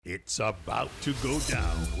It's about to go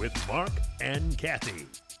down with Marc and Cathey,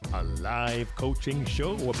 a live coaching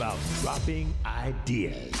show about dropping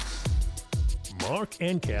ideas. Marc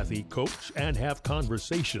and Cathey coach and have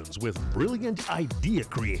conversations with brilliant idea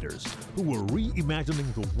creators who are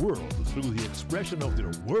reimagining the world through the expression of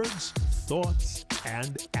their words, thoughts,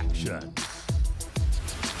 and actions.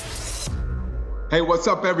 Hey, what's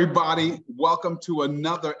up, everybody? Welcome to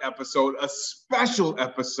another episode, a special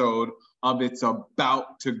episode of It's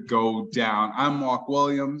About to Go Down. I'm Mark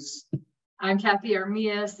Williams. I'm Cathey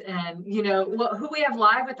Armias, and who we have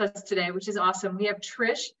live with us today, which is awesome. We have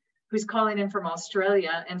Trish, who's calling in from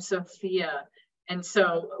Australia, and Sophia. And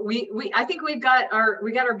so I think we got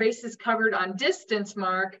our bases covered on distance,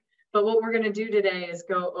 Mark. But what we're going to do today is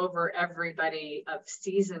go over everybody of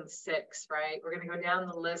season 6, right? We're going to go down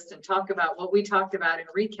the list and talk about what we talked about and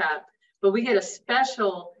recap. But we get a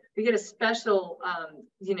special, we're going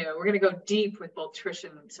to go deep with both Trish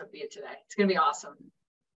and Sophia today. It's going to be awesome.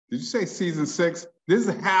 Did you say season 6? This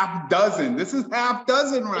is half dozen. This is half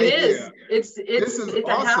dozen right here. It is. It's awesome.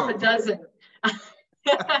 A half a dozen.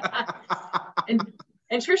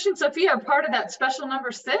 and Trish and Sophia are part of that special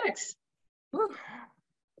number 6.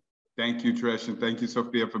 Thank you, Trish, and thank you,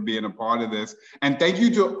 Sophia, for being a part of this. And thank you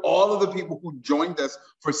to all of the people who joined us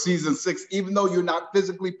for season 6. Even though you're not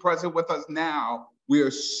physically present with us now, we are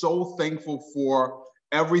so thankful for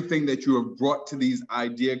everything that you have brought to these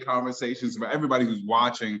idea conversations. For everybody who's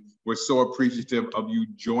watching, we're so appreciative of you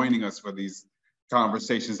joining us for these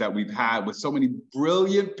conversations that we've had with so many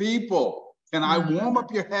brilliant people. Can I warm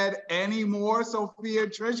up your head anymore, Sophia,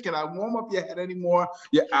 Trish? Can I warm up your head anymore?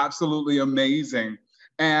 You're absolutely amazing.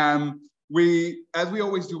 And as we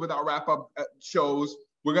always do with our wrap-up shows,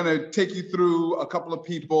 we're going to take you through a couple of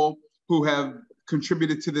people who have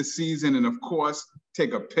contributed to this season, and of course,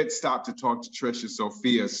 take a pit stop to talk to Trish and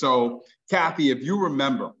Sophia. So, Cathey, if you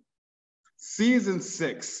remember, season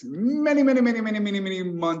 6, many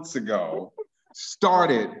months ago,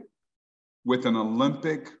 started with an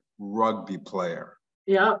Olympic rugby player.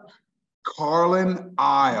 Yep. Carlin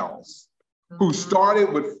Isles, who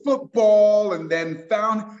started with football and then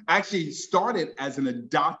started as an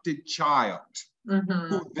adopted child,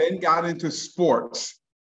 who then got into sports,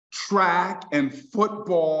 track and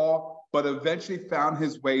football, but eventually found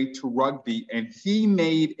his way to rugby. And he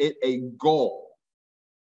made it a goal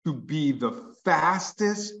to be the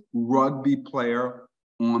fastest rugby player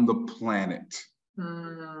on the planet.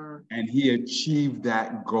 And he achieved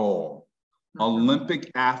that goal.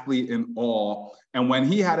 Olympic athlete and all. And when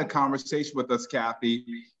he had a conversation with us, Cathey,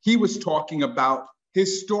 he was talking about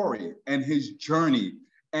his story and his journey.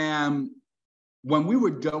 And when we were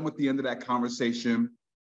done with the end of that conversation,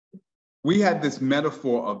 we had this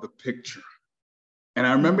metaphor of the picture. And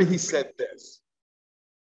I remember he said this: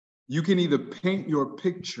 you can either paint your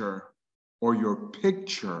picture or your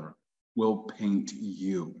picture will paint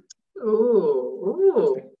you.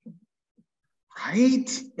 Ooh.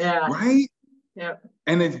 Right? Yeah. Right? Yeah.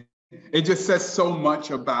 And it just says so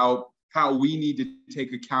much about how we need to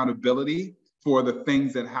take accountability for the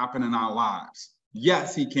things that happen in our lives.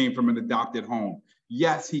 Yes, he came from an adopted home.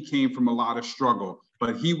 Yes, he came from a lot of struggle,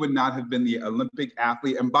 but he would not have been the Olympic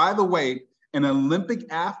athlete. And by the way, an Olympic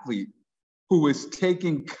athlete who is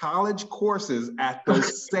taking college courses at the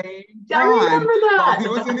same time while he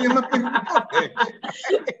was in the Olympic.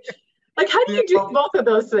 Like, how do you do both of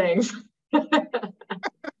those things?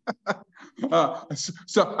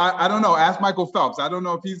 So I don't know. Ask Michael Phelps. I don't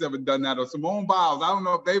know if he's ever done that, or Simone Biles. I don't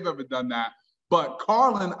know if they've ever done that. But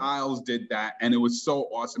Carlin Isles did that, and it was so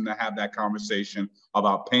awesome to have that conversation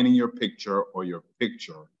about painting your picture, or your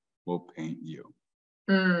picture will paint you.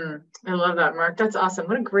 I love that, Mark. That's awesome.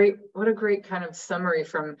 What a great kind of summary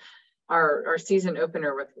from our season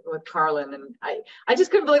opener with Carlin. And I just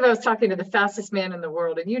couldn't believe I was talking to the fastest man in the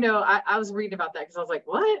world. And I was reading about that because I was like,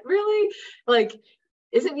 what, really? Like,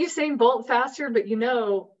 isn't Usain Bolt faster? But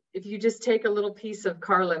if you just take a little piece of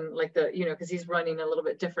Carlin, like because he's running a little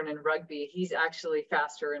bit different in rugby, he's actually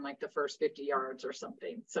faster in like the first 50 yards or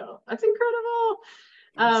something. So that's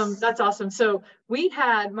incredible. That's awesome. So we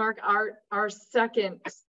had, Mark,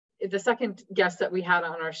 the second guest that we had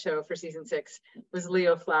on our show for season 6 was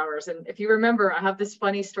Leo Flowers. And if you remember, I have this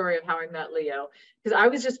funny story of how I met Leo, because I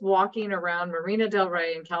was just walking around Marina del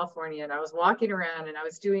Rey in California, and I was walking around and I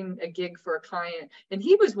was doing a gig for a client, and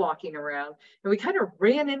he was walking around, and we kind of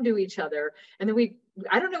ran into each other. And then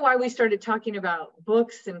I don't know why we started talking about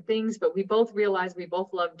books and things, but we both realized we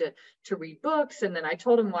both loved to read books. And then I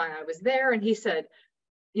told him why I was there, and he said,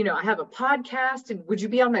 I have a podcast, and would you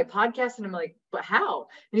be on my podcast? And I'm like, but how?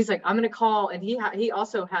 And he's like, I'm going to call. And he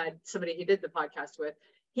also had somebody he did the podcast with.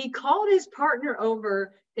 he called his partner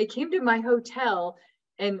over. They came to my hotel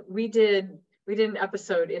and we did an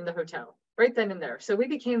episode in the hotel right then and there. So we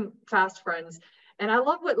became fast friends. And I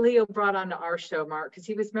love what Leo brought onto our show, Mark, because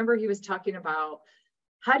he was talking about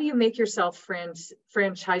how do you make yourself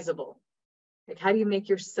franchisable? Like, how do you make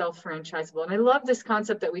yourself franchisable? And I love this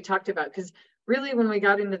concept that we talked about, because really when we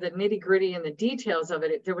got into the nitty gritty and the details of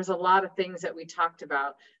it, there was a lot of things that we talked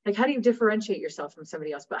about. Like, how do you differentiate yourself from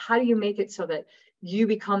somebody else? But how do you make it so that you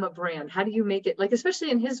become a brand? How do you make it, like,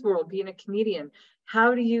 especially in his world, being a comedian,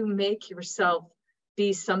 how do you make yourself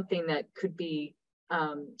be something that could be,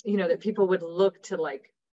 that people would look to,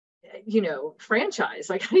 like, franchise?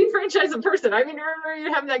 Like, how do you franchise a person? I mean, I remember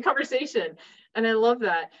you having that conversation, and I love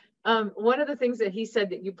that. One of the things that he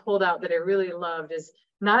said that you pulled out that I really loved is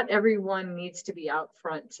not everyone needs to be out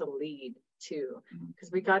front to lead too,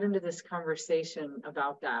 because we got into this conversation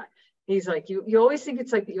about that. He's like, you always think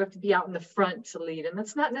it's like that you have to be out in the front to lead, and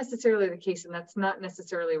that's not necessarily the case, and that's not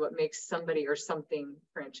necessarily what makes somebody or something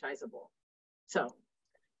franchisable. So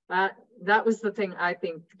that was the thing I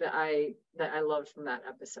think that I loved from that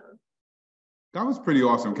episode. That was pretty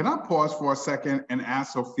awesome. Can I pause for a second and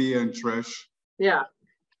ask Sophia and Trish? Yeah.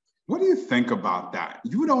 What do you think about that?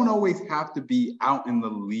 You don't always have to be out in the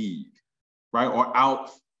lead, right? Or out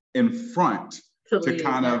in front to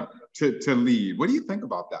lead. What do you think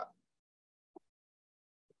about that?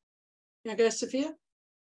 Can I go, Sophia?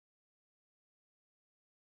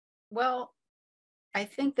 Well, I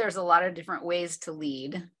think there's a lot of different ways to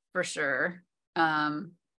lead, for sure.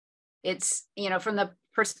 It's, from the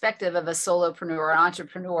perspective of a solopreneur or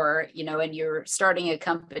entrepreneur, and you're starting a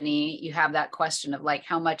company, you have that question of, like,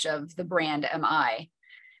 how much of the brand am I?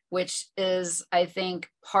 Which is, I think,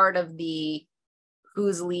 part of the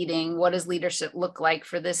who's leading, what does leadership look like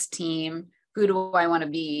for this team? Who do I want to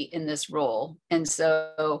be in this role? And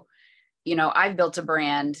so, I've built a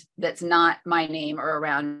brand that's not my name or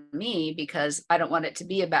around me because I don't want it to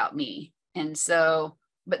be about me. And so,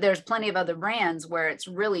 but there's plenty of other brands where it's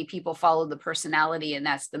really people follow the personality and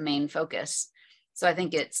that's the main focus. So I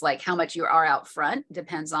think it's like how much you are out front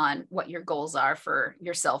depends on what your goals are for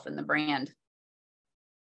yourself and the brand.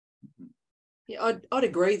 Yeah, I'd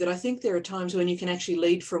agree that I think there are times when you can actually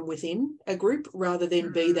lead from within a group rather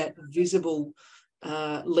than be that visible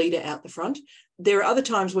leader out the front. There are other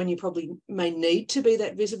times when you probably may need to be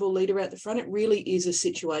that visible leader out the front. It really is a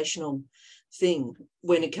situational thing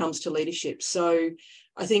when it comes to leadership. So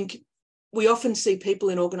I think we often see people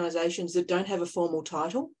in organisations that don't have a formal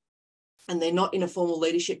title and they're not in a formal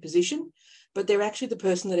leadership position, but they're actually the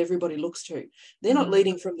person that everybody looks to. They're not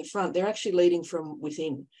leading from the front, they're actually leading from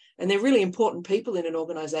within. And they're really important people in an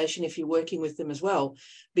organisation if you're working with them as well,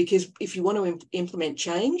 because if you want to implement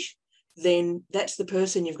change, then that's the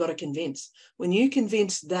person you've got to convince. When you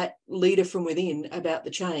convince that leader from within about the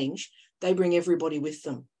change, they bring everybody with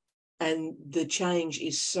them. And the change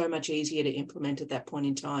is so much easier to implement at that point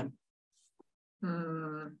in time.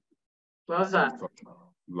 Love that.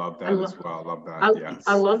 Love that as well. Love that. Yes.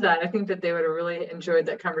 I love that. I think that they would have really enjoyed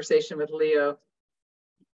that conversation with Leo.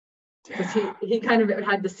 Because he kind of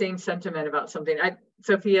had the same sentiment about something.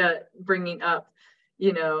 Sophia bringing up,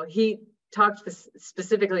 he talked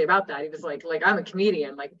specifically about that. He was like I'm a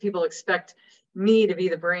comedian. Like, people expect me to be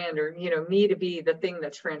the brand, or me to be the thing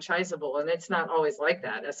that's franchisable, and it's not always like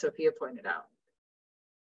that, as Sophia pointed out.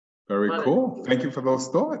 Very cool. Thank you for those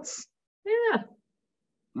thoughts. Yeah.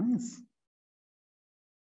 Nice.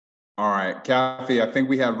 All right, Cathey, I think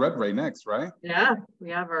we have Red Ray next, right? Yeah,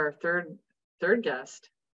 we have our third guest.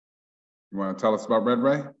 You want to tell us about Red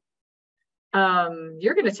Ray?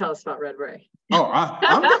 You're going to tell us about Red Ray. Oh, I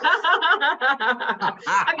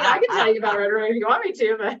mean, I can tell you about Red Ray if you want me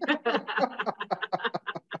to, but.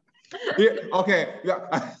 Yeah, okay.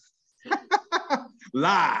 Yeah.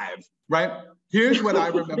 Live, right? Here's what I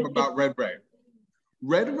remember about Red Ray.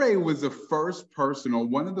 Red Ray was the first person, or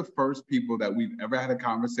one of the first people that we've ever had a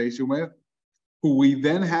conversation with, who we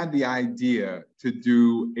then had the idea to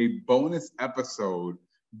do a bonus episode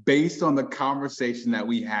based on the conversation that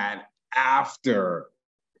we had after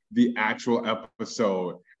the actual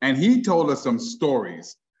episode. And he told us some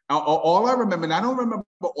stories. All I remember, and I don't remember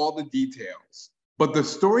all the details, but the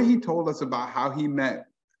story he told us about how he met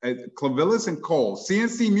Clavillis and Cole,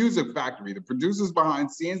 CNC Music Factory, the producers behind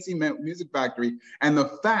CNC Music Factory, and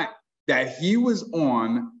the fact that he was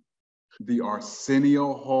on the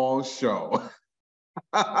Arsenio Hall show.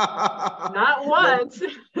 Not once.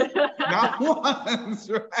 Not once,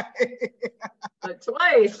 right? But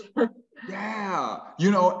twice. Yeah,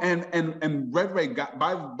 and Red Ray got,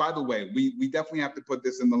 by the way, we definitely have to put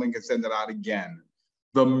this in the link and send it out again.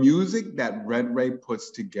 The music that Red Ray puts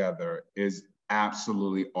together is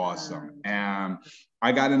absolutely awesome. And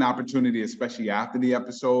I got an opportunity, especially after the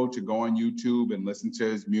episode, to go on YouTube and listen to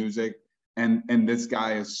his music. And this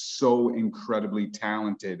guy is so incredibly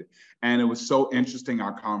talented. And it was so interesting,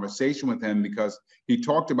 our conversation with him, because he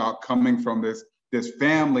talked about coming from this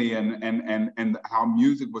family and how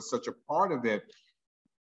music was such a part of it.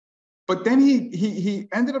 But then he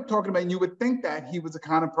ended up talking about, and you would think that he was the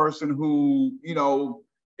kind of person who, you know,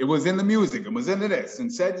 it was in the music and was into this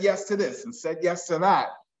and said yes to this and said yes to that.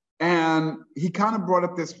 And he kind of brought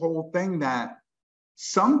up this whole thing that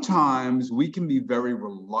sometimes we can be very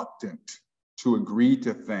reluctant to agree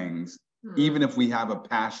to things, even if we have a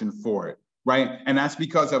passion for it, right? And that's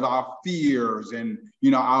because of our fears and, you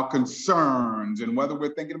know, our concerns, and whether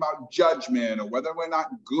we're thinking about judgment or whether we're not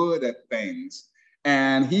good at things.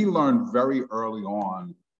 And he learned very early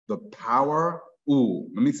on the power,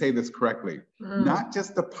 let me say this correctly, not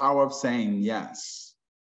just the power of saying yes,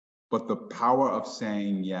 but the power of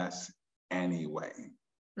saying yes anyway.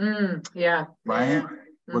 Yeah. Right? Yeah.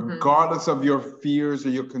 Regardless of your fears or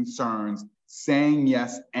your concerns, saying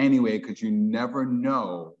yes anyway, because you never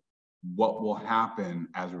know what will happen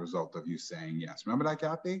as a result of you saying yes. Remember that,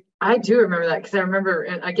 Cathey? I do remember that, because I remember,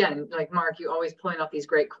 and again, like Mark, you always point out these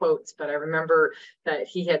great quotes, but I remember that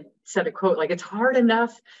he had said a quote, like, it's hard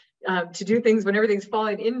enough to do things when everything's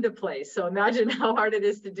falling into place. So imagine how hard it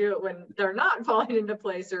is to do it when they're not falling into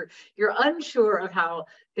place, or you're unsure of how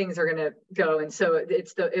things are going to go. And so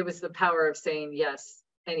it was the power of saying yes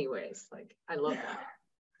anyways. Like, I love that.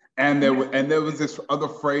 And there was this other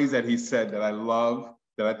phrase that he said that I love,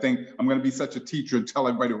 that I think I'm going to be such a teacher and tell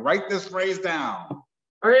everybody, write this phrase down.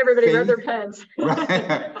 All right, everybody, grab their pens.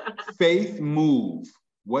 Right? Faith move.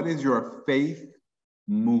 What is your faith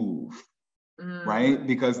move? Right?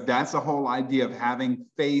 Because that's the whole idea of having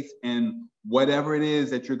faith in whatever it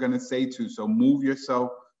is that you're going to say to. So move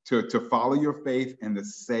yourself to follow your faith and to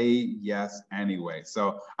say yes anyway.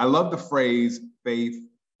 So I love the phrase faith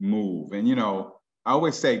move. And, you know, I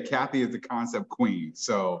always say Cathey is the concept queen.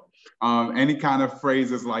 So any kind of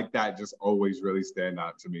phrases like that just always really stand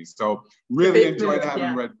out to me. So really enjoyed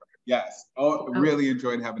having Redberry. Yes. Really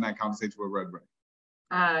enjoyed having that conversation with Redberry.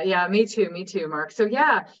 Yeah, me too, Mark. So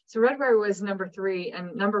yeah, so Redberry was number 3,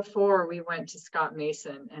 and number 4, we went to Scott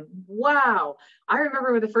Mason. And wow, I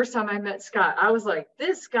remember the first time I met Scott, I was like,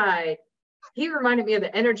 this guy, he reminded me of the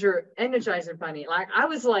Energizer Bunny. Like, I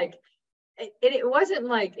was like, it wasn't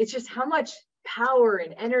like, it's just how much power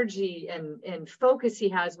and energy and focus he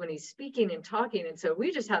has when he's speaking and talking. And so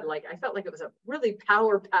we just had, like, I felt like it was a really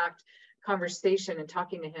power-packed conversation and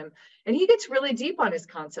talking to him. And he gets really deep on his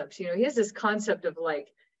concepts. You know, he has this concept of, like,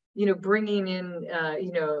 you know, bringing in,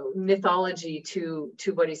 you know, mythology to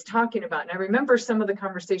what he's talking about. And I remember some of the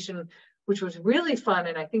conversation, which was really fun,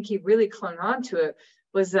 and I think he really clung on to it,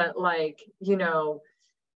 was that, like, you know,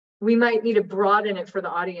 we might need to broaden it for the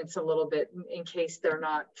audience a little bit in case they're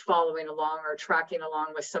not following along or tracking along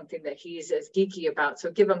with something that he's as geeky about.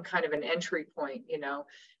 So give them kind of an entry point, you know.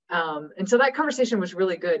 And so that conversation was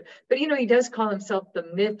really good. But, you know, he does call himself the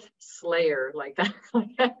myth slayer, like that.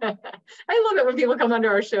 I love it when people come onto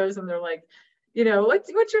our shows and they're like, you know, what's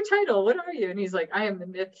your title? What are you? And he's like, I am the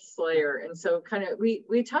myth slayer. And so kind of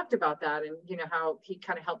we talked about that, and, you know, how he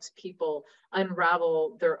kind of helps people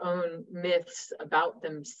unravel their own myths about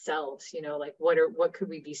themselves, you know, like what could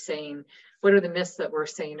we be saying? What are the myths that we're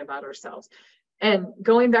saying about ourselves? And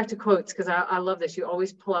going back to quotes, because I love this. You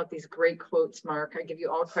always pull out these great quotes, Mark. I give you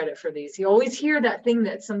all credit for these. You always hear that thing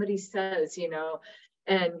that somebody says, you know.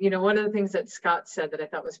 And, you know, one of the things that Scott said that I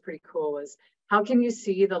thought was pretty cool was, how can you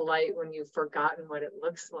see the light when you've forgotten what it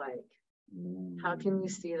looks like? How can you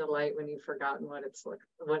see the light when you've forgotten what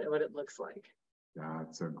it looks like?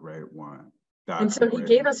 That's a great one. And so he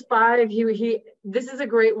gave us 5. This is a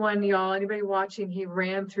great one, y'all. Anybody watching, he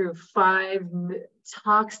ran through 5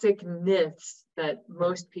 toxic myths that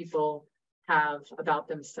most people have about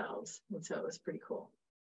themselves. And so it was pretty cool.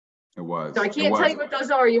 It was. So I can't tell you what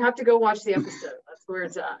those are. You have to go watch the episode. That's where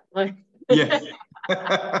it's at. Like, yeah.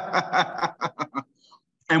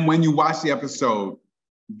 And when you watch the episode,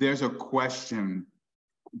 there's a question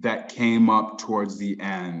that came up towards the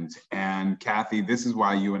end. And Cathey, this is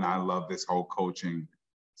why you and I love this whole coaching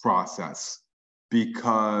process,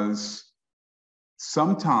 because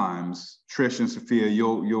sometimes, Trish and Sophia,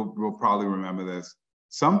 you'll probably remember this.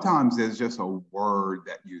 Sometimes there's just a word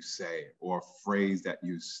that you say or a phrase that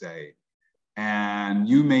you say, and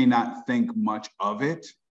you may not think much of it,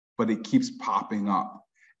 but it keeps popping up.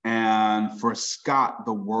 And for Scott,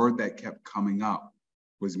 the word that kept coming up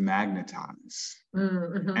was magnetize.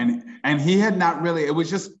 Mm-hmm. And he had not really, it was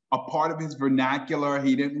just a part of his vernacular.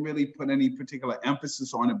 He didn't really put any particular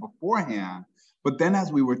emphasis on it beforehand. But then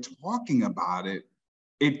as we were talking about it,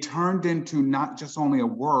 it turned into not just only a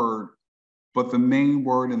word, but the main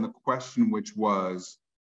word in the question, which was,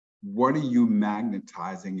 what are you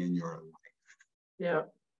magnetizing in your life? Yeah.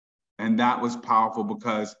 And that was powerful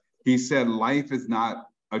because he said, life is not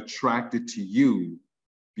attracted to you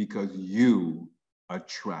because you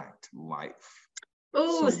attract life.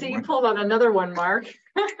 Oh, so you pulled out another one, Mark.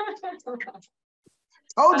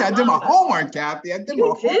 Told you I did my homework, Cathey. I did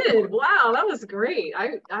my homework. Wow, that was great.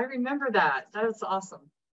 I remember that. That was awesome.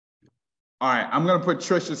 All right, I'm gonna put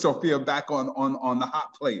Trish and Sophia back on the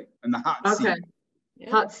hot plate and the hot seat. Okay,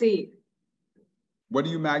 hot seat. What are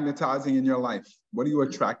you magnetizing in your life? What are you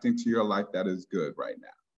attracting to your life that is good right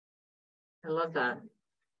now? I love that.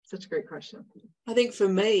 Such a great question. I think for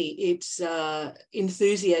me, it's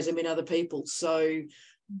enthusiasm in other people. So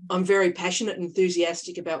I'm very passionate and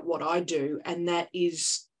enthusiastic about what I do, and that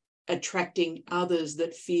is attracting others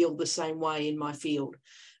that feel the same way in my field.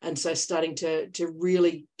 And so starting to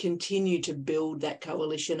really continue to build that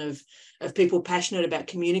coalition of people passionate about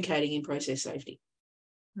communicating in process safety.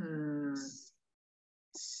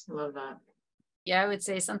 Love that. Yeah, I would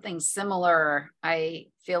say something similar. I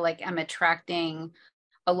feel like I'm attracting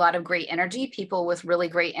a lot of great energy, people with really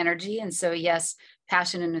great energy. And so, yes,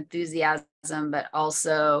 passion and enthusiasm, but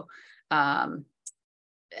also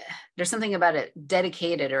there's something about it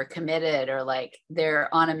dedicated or committed, or like they're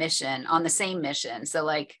on a mission, on the same mission. So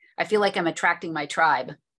like, I feel like I'm attracting my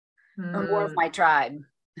tribe or more of my tribe.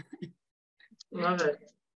 Love it.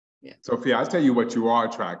 Yeah. Sophia, I'll tell you what you are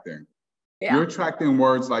attracting. Yeah. You're attracting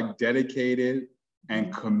words like dedicated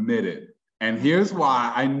and committed. And here's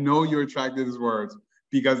why I know you're attracted to these words,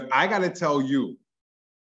 because I got to tell you,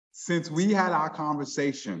 since we had our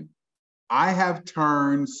conversation, I have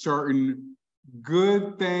turned certain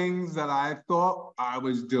good things that I thought I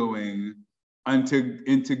was doing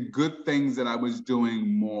into good things that I was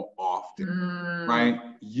doing more often, right?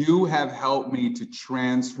 You have helped me to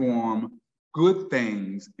transform good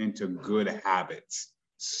things into good habits.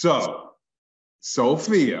 So,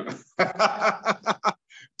 Sophia,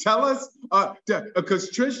 tell us,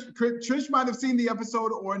 because Trish might have seen the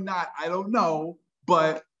episode or not, I don't know,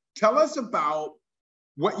 but tell us about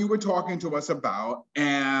what you were talking to us about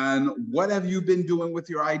and what have you been doing with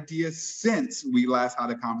your ideas since we last had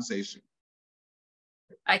a conversation?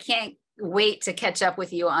 I can't wait to catch up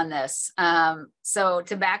with you on this. So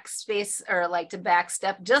to backspace, or like to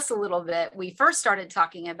backstep just a little bit, we first started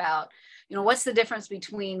talking about, you know, what's the difference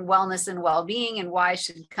between wellness and well-being, and why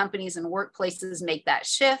should companies and workplaces make that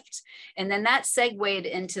shift? And then that segued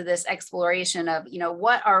into this exploration of, you know,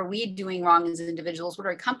 what are we doing wrong as individuals? What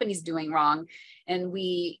are companies doing wrong? And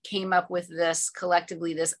we came up with this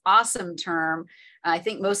collectively, this awesome term, I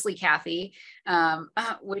think mostly Cathey,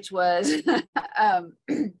 which was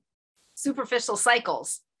superficial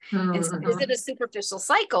cycles. And so is it a superficial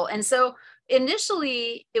cycle? And so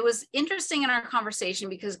initially it was interesting in our conversation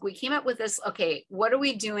because we came up with this, okay, what are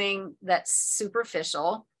we doing that's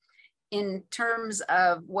superficial in terms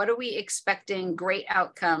of what are we expecting great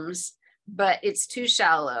outcomes, but it's too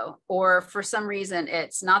shallow, or for some reason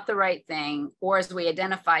it's not the right thing, or as we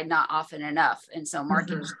identified, not often enough. And so Mark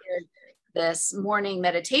shared this morning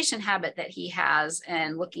meditation habit that he has,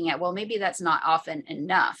 and looking at, well, maybe that's not often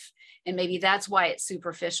enough. And maybe that's why it's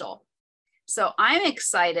superficial. So I'm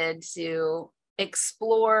excited to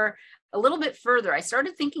explore a little bit further. I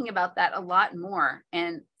started thinking about that a lot more,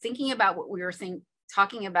 and thinking about what we were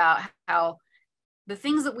talking about, how the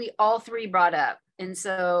things that we all three brought up. And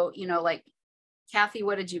so, you know, like Cathey,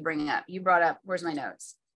 what did you bring up? You brought up, where's my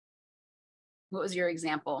notes? What was your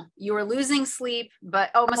example? You were losing sleep, but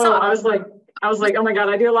I was like, oh my God,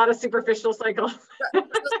 I do a lot of superficial cycles.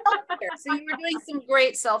 So you were doing some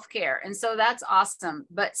great self-care. And so that's awesome,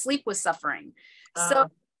 but sleep was suffering. So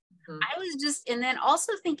I was just, and then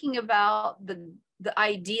also thinking about the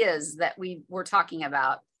ideas that we were talking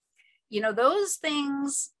about, you know, those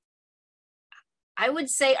things I would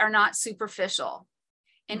say are not superficial.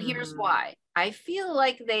 And here's why. I feel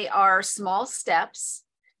like they are small steps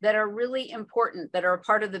that are really important, that are a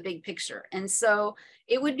part of the big picture. And so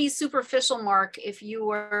it would be superficial, Mark, if you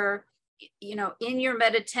were, you know, in your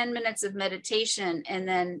 10 minutes of meditation and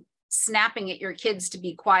then snapping at your kids to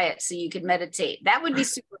be quiet so you could meditate. That would be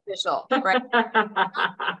superficial, right?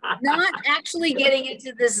 not actually getting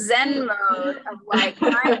into this Zen mode of like,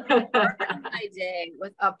 I'm starting my day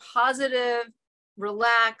with a positive,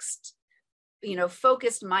 relaxed, you know,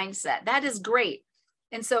 focused mindset. That is great.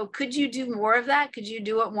 And so could you do more of that? Could you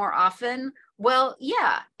do it more often? Well,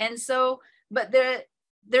 yeah. And so, but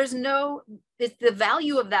there's no, it's the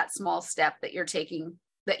value of that small step that you're taking,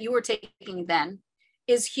 that you were taking then,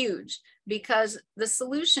 is huge, because the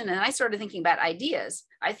solution, and I started thinking about ideas.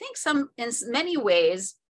 I think in many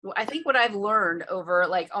ways, I think what I've learned over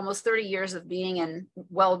like almost 30 years of being in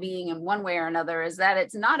well-being in one way or another is that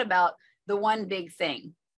it's not about the one big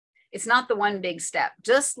thing. It's not the one big step.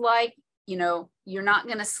 Just like, you know, you're not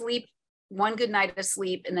going to sleep one good night of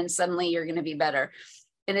sleep and then suddenly you're going to be better.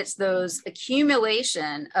 And it's those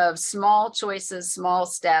accumulation of small choices, small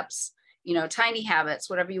steps, you know, tiny habits,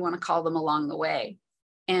 whatever you want to call them along the way.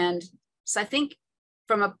 And so I think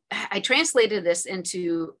I translated this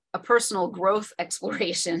into a personal growth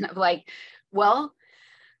exploration of like, well,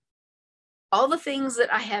 all the things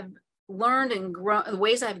that I have learned and grown, the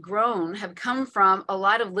ways I've grown have come from a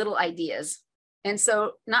lot of little ideas. And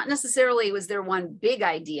so not necessarily was there one big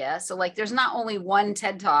idea. So like, there's not only one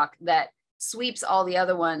TED Talk that sweeps all the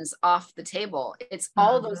other ones off the table. It's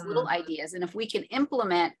all those little ideas. And if we can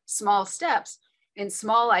implement small steps and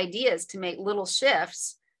small ideas to make little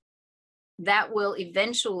shifts, that will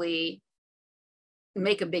eventually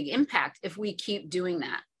make a big impact if we keep doing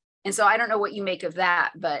that. And so I don't know what you make of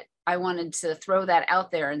that, but I wanted to throw that out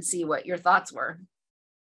there and see what your thoughts were.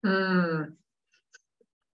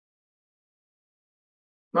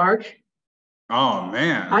 Mark? Oh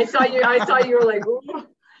man. I saw you were like, ooh.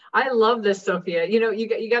 I love this, Sophia. You know,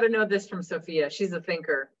 you got to know this from Sophia. She's a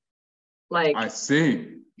thinker. Like, I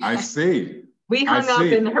see. We hung up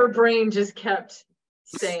and her brain just kept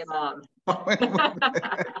staying on.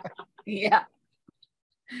 Yeah.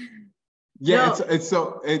 Yeah,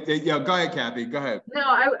 no, yeah, go ahead, Cathey, go ahead. No,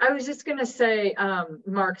 I was just gonna say,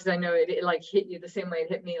 Mark, because I know it like hit you the same way it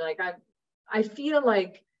hit me. Like I feel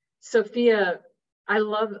like Sophia, I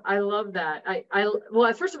love that.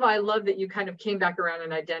 Well, first of all, I love that you kind of came back around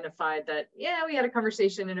and identified that, yeah, we had a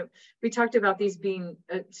conversation and we talked about these being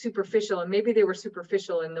superficial, and maybe they were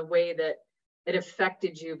superficial in the way that it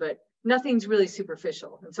affected you, but nothing's really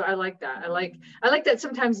superficial. And so I like that. I like that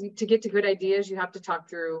sometimes to get to good ideas, you have to talk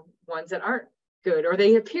through ones that aren't good, or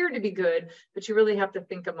they appear to be good, but you really have to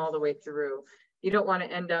think them all the way through. You don't want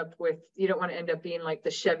to end up being like the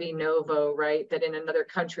Chevy Novo, right? That in another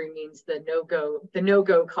country means the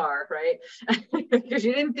no-go car, right? Because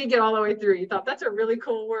you didn't think it all the way through. You thought that's a really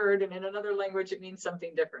cool word, and in another language, it means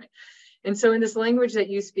something different. And so in this language that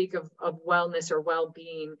you speak of wellness or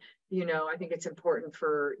well-being, you know, I think it's important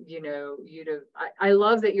for, you know, you to, I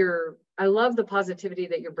love the positivity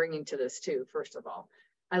that you're bringing to this too, first of all.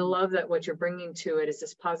 I love that what you're bringing to it is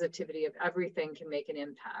this positivity of everything can make an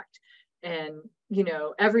impact. And, you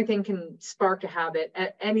know, everything can spark a habit,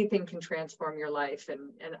 anything can transform your life.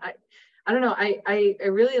 And I don't know, I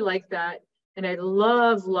really like that. And I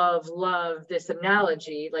love this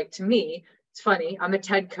analogy. Like, to me, it's funny, I'm a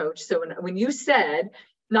TED coach. So when you said,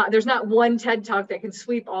 there's not one TED Talk that can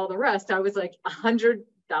sweep all the rest, I was like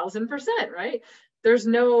 100,000%, right?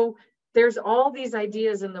 There's all these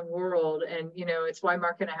ideas in the world. And, you know, it's why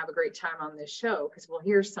Mark and I have a great time on this show, because we'll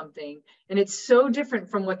hear something and it's so different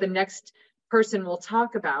from what the next person will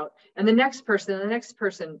talk about, and the next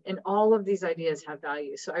person, and all of these ideas have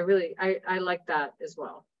value. So I like that as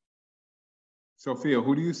well. Sophia,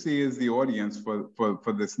 who do you see as the audience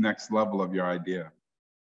for this next level of your idea?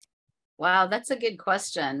 Wow, that's a good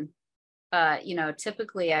question. You know,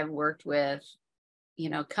 typically I've worked with, you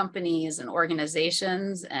know, companies and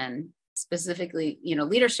organizations, and specifically, you know,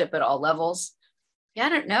 leadership at all levels. Yeah, I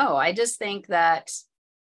don't know. I just think that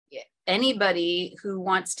anybody who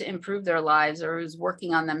wants to improve their lives or who's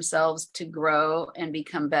working on themselves to grow and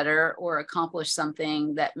become better or accomplish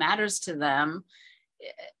something that matters to them,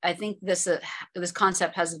 I think this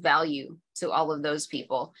concept has value to all of those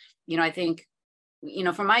people. You know, I think, you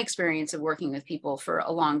know, from my experience of working with people for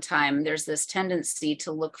a long time, there's this tendency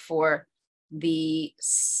to look for the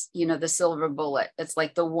silver bullet. It's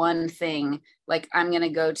like the one thing, like I'm going to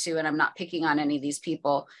go to, and I'm not picking on any of these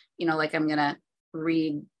people, you know, like I'm going to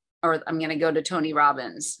read, or I'm going to go to Tony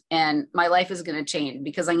Robbins and my life is going to change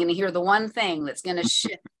because I'm going to hear the one thing that's going to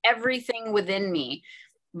shift everything within me.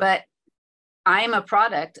 But I'm a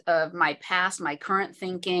product of my past, my current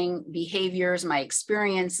thinking, behaviors, my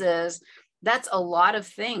experiences. That's a lot of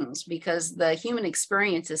things because the human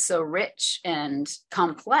experience is so rich and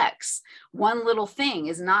complex. One little thing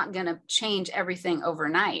is not going to change everything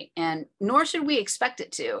overnight, and nor should we expect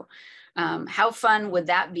it to. How fun would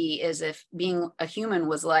that be is if being a human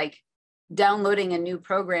was like downloading a new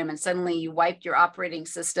program and suddenly you wiped your operating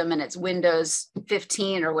system and it's Windows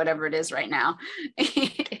 15 or whatever it is right now.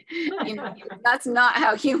 You know, that's not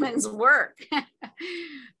how humans work.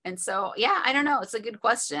 And so, yeah, I don't know. It's a good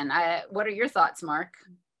question. What are your thoughts, Mark?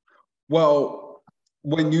 Well,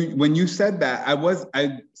 when you said that,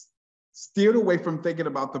 I steered away from thinking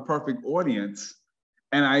about the perfect audience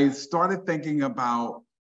And I started thinking about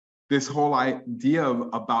this whole idea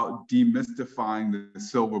about demystifying the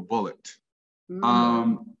silver bullet.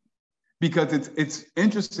 Because it's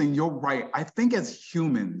interesting, you're right. I think as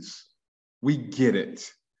humans, we get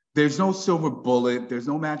it. There's no silver bullet, there's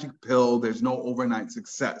no magic pill, there's no overnight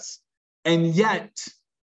success. And yet,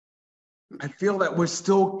 I feel that we're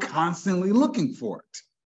still constantly looking for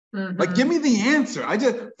it. Like, give me the answer. I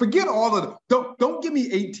just forget all of it. Don't give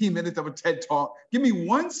me 18 minutes of a TED talk. Give me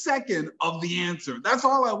 1 second of the answer. That's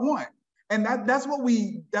all I want. And that's what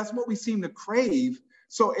we seem to crave.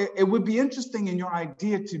 So it would be interesting in your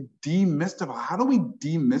idea to demystify. How do we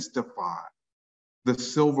demystify the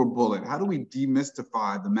silver bullet? How do we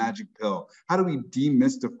demystify the magic pill? How do we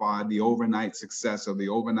demystify the overnight success or the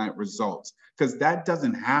overnight results? Because that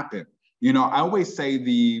doesn't happen. You know, I always say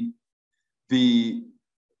the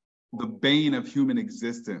bane of human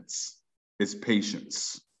existence is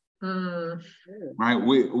patience. Right?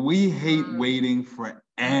 We hate waiting for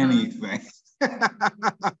anything.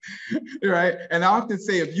 Right? And I often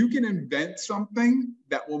say, if you can invent something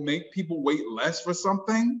that will make people wait less for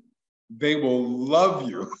something, they will love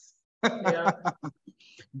you. Yeah.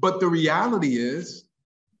 But the reality is,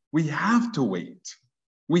 we have to wait.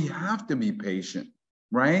 We have to be patient,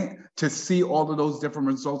 right? To see all of those different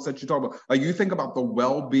results that you talk about. Like, you think about the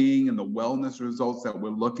well-being and the wellness results that we're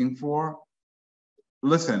looking for.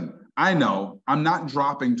 Listen, I know I'm not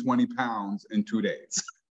dropping 20 pounds in 2 days.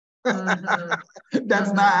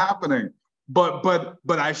 That's not happening. But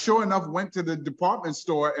I sure enough went to the department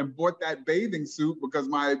store and bought that bathing suit because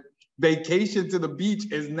my vacation to the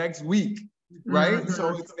beach is next week, right?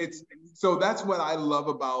 So so that's what I love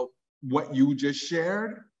about what you just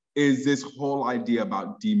shared, is this whole idea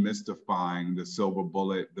about demystifying the silver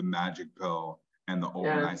bullet, the magic pill, and the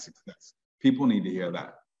overnight success. People need to hear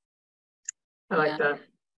that. I like that.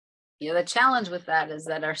 Yeah, the challenge with that is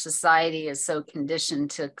that our society is so conditioned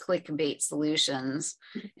to clickbait solutions.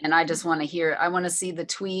 And I just want to hear, I want to see the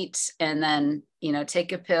tweet and then, you know,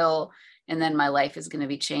 take a pill and then my life is going to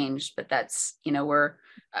be changed. But that's, you know,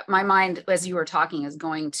 my mind, as you were talking, is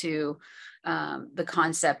going to the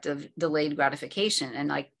concept of delayed gratification. And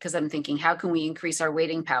like, because I'm thinking, how can we increase our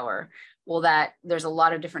waiting power? Well, there's a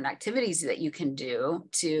lot of different activities that you can do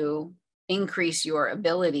to increase your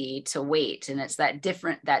ability to wait. And it's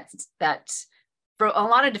that's for a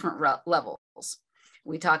lot of different levels.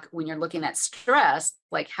 We talk, when you're looking at stress,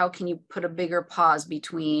 like how can you put a bigger pause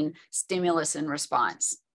between stimulus and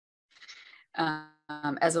response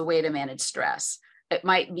as a way to manage stress? It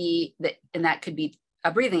might be that, and that could be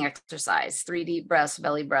a breathing exercise, 3 deep breaths,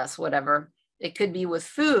 belly breaths, whatever. It could be with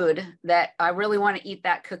food, that I really want to eat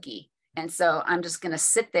that cookie. And so I'm just going to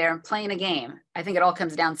sit there and play in a game. I think it all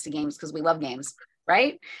comes down to games because we love games,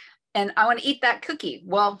 right? And I want to eat that cookie.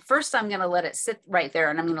 Well, first I'm going to let it sit right there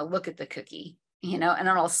and I'm going to look at the cookie, you know, and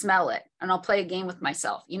then I'll smell it and I'll play a game with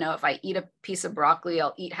myself. You know, if I eat a piece of broccoli,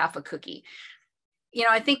 I'll eat half a cookie. You know,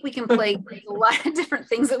 I think we can play a lot of different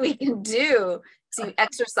things that we can do to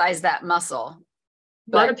exercise that muscle.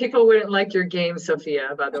 A lot of people wouldn't like your game,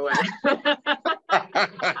 Sophia, by the way.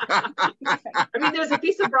 I mean, there's a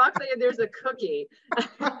piece of broccoli and there's a cookie.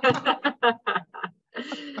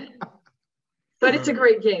 But it's a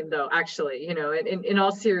great game, though, actually, you know, in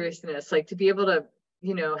all seriousness, like to be able to,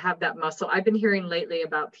 you know, have that muscle. I've been hearing lately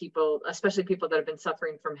about people, especially people that have been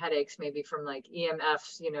suffering from headaches, maybe from like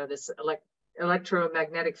EMFs, you know, this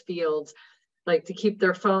electromagnetic fields, like to keep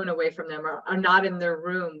their phone away from them or not in their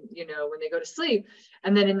room, you know, when they go to sleep.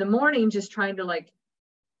 And then in the morning, just trying to like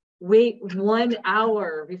wait 1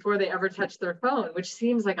 hour before they ever touch their phone, which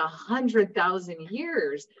seems like 100,000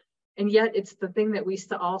 years. And yet it's the thing that we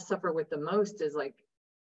all suffer with the most, is like,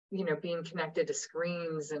 you know, being connected to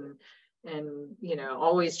screens and, you know,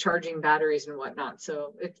 always charging batteries and whatnot.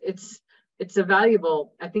 So it's a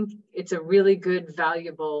valuable, I think it's a really good,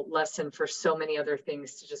 valuable lesson for so many other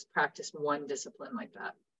things to just practice one discipline like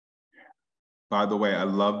that. By the way, I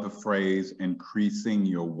love the phrase increasing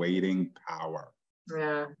your waiting power.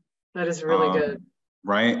 Yeah, that is really good.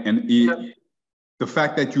 Right? And the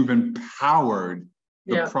fact that you've empowered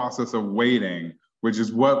the process of waiting, which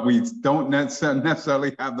is what we don't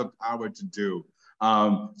necessarily have the power to do.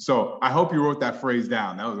 So I hope you wrote that phrase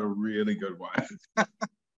down. That was a really good one.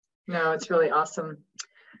 No, it's really awesome.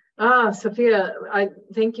 Sophia, I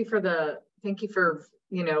thank you for,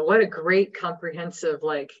 you know, what a great comprehensive,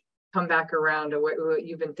 like, come back around to what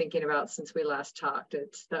you've been thinking about since we last talked.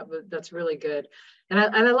 That's really good. And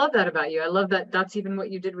I love that about you. I love that that's even what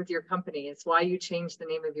you did with your company. It's why you changed the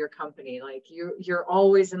name of your company. Like you're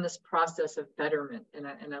always in this process of betterment. And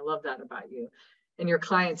I love that about you. And your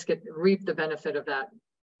clients reap the benefit of that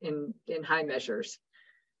in high measures.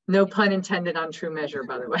 No pun intended on True Measure,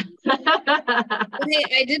 by the way. Hey,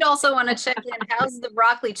 I did also want to check in. How's the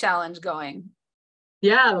broccoli challenge going?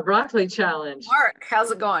 Yeah, the broccoli challenge. Mark,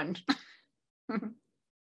 how's it going?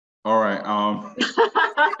 All right.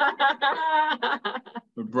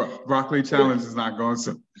 The broccoli challenge is not going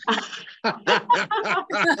so.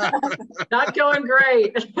 Not going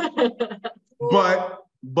great.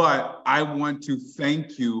 But I want to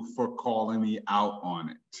thank you for calling me out on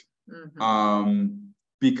it.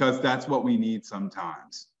 Because that's what we need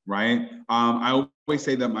sometimes, right? I always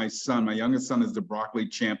say that my youngest son is the broccoli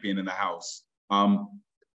champion in the house.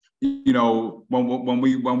 You know, when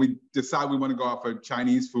we decide we want to go out for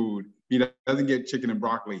Chinese food, he doesn't get chicken and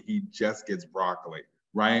broccoli, he just gets broccoli,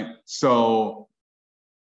 right? So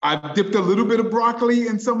I've dipped a little bit of broccoli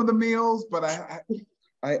in some of the meals, but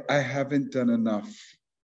I haven't done enough.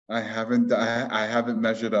 I haven't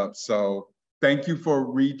measured up. So thank you for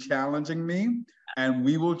re-challenging me, and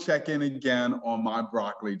we will check in again on my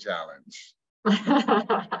broccoli challenge.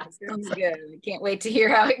 Sounds good. I can't wait to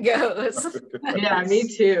hear how it goes. Yeah, me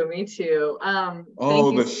too. The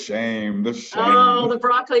shame. Oh, the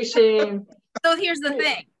broccoli shame. So here's the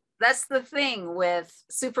thing. That's the thing with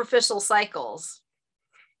superficial cycles.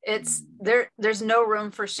 There's no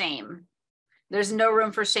room for shame. There's no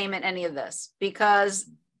room for shame in any of this, because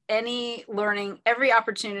any learning, every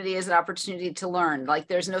opportunity is an opportunity to learn. Like,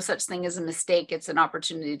 there's no such thing as a mistake. It's an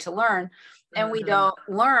opportunity to learn. And we don't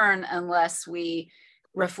learn unless we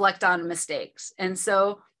reflect on mistakes. And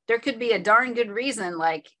so there could be a darn good reason,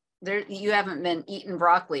 like you haven't been eating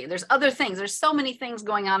broccoli. There's other things. There's so many things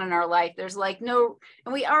going on in our life. There's like and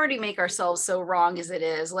we already make ourselves so wrong as it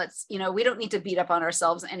is. We don't need to beat up on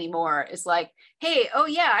ourselves anymore. It's like, hey, oh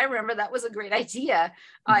yeah, I remember that was a great idea.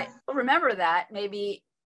 I remember that maybe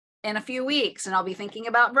in a few weeks, and I'll be thinking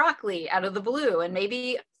about broccoli out of the blue, and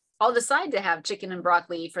maybe I'll decide to have chicken and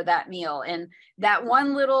broccoli for that meal. And that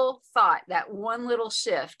one little thought, that one little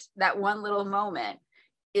shift, that one little moment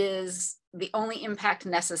is the only impact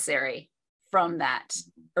necessary from that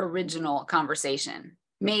original conversation.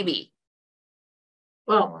 Maybe.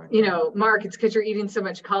 Well, Mark, it's because you're eating so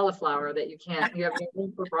much cauliflower that you have no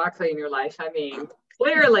room for broccoli in your life. I mean,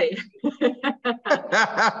 clearly.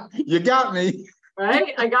 You got me.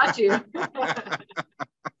 Right? I got you.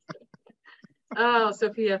 Oh,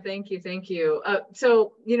 Sophia, thank you.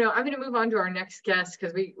 So, I'm going to move on to our next guest,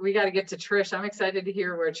 because we got to get to Trish. I'm excited to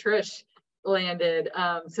hear where Trish landed.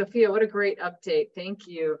 Sophia, what a great update. Thank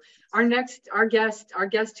you. Our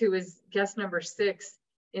guest who is guest number 6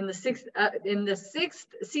 in the sixth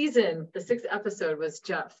season, the 6th episode, was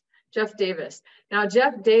Jeff Davis. Now,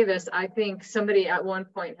 Jeff Davis, I think somebody at one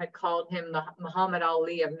point had called him the Muhammad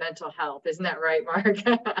Ali of mental health. Isn't that right, Mark?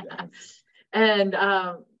 Yes. And,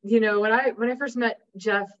 when I first met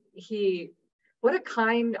Jeff, what a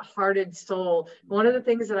kind-hearted soul. One of the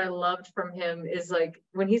things that I loved from him is, like,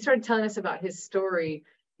 when he started telling us about his story,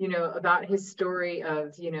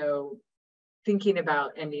 of, thinking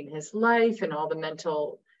about ending his life and all the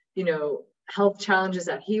mental, health challenges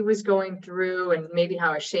that he was going through, and maybe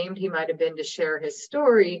how ashamed he might have been to share his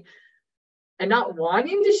story, and not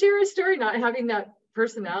wanting to share his story, not having that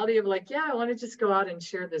personality of like, yeah, I want to just go out and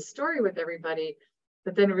share this story with everybody,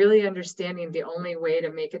 but then really understanding the only way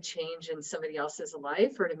to make a change in somebody else's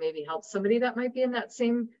life, or to maybe help somebody that might be in that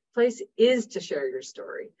same place, is to share your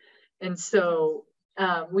story. And so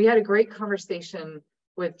we had a great conversation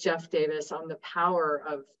with Jeff Davis on the power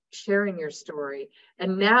of sharing your story.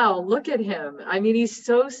 And now look at him. I mean, he's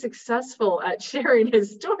so successful at sharing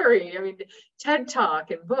his story. I mean, TED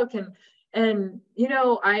Talk and book, and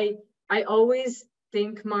I always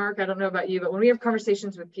think, Mark, I don't know about you, but when we have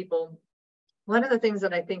conversations with people, one of the things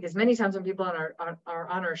that I think is, many times when people are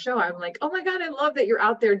on our show, I'm like, oh my God, I love that you're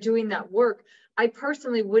out there doing that work. I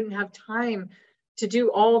personally wouldn't have time to do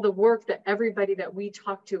all the work that everybody that we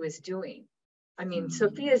talk to is doing. I mean,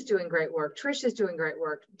 Sophia is doing great work. Trish is doing great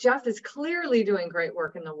work. Jeff is clearly doing great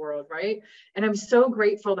work in the world, right? And I'm so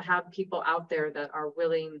grateful to have people out there that are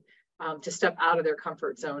willing to step out of their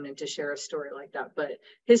comfort zone and to share a story like that. But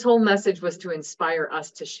his whole message was to inspire us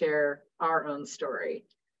to share our own story.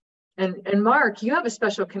 And Mark, you have a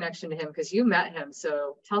special connection to him because you met him.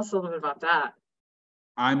 So tell us a little bit about that.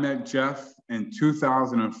 I met Jeff in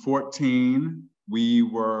 2014. We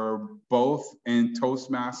were both in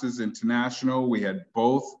Toastmasters International. We had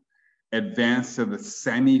both advanced to the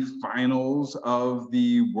semifinals of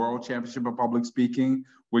the World Championship of Public Speaking,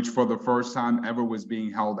 which for the first time ever was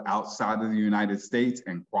being held outside of the United States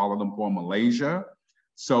in Kuala Lumpur, Malaysia.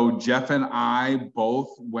 So Jeff and I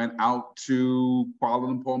both went out to Kuala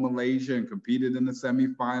Lumpur, Malaysia, and competed in the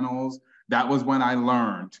semifinals. That was when I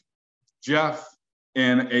learned, Jeff,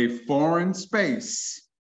 in a foreign space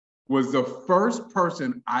was the first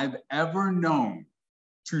person I've ever known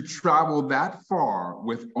to travel that far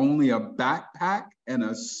with only a backpack and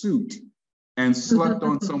a suit and slept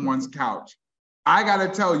on someone's couch. I gotta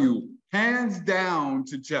tell you, hands down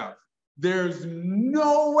to Jeff, there's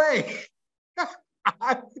no way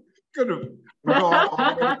I could have gone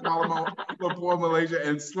all the way to Kuala Lumpur, Malaysia,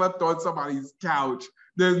 and slept on somebody's couch.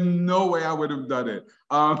 There's no way I would have done it.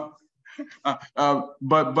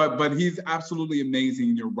 But he's absolutely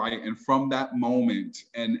amazing. You're right. And from that moment,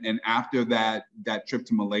 and after that trip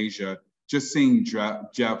to Malaysia, just seeing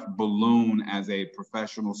Jeff balloon as a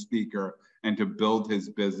professional speaker and to build his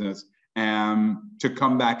business and to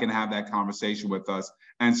come back and have that conversation with us.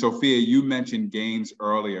 And Sophia, you mentioned games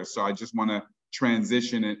earlier, so I just want to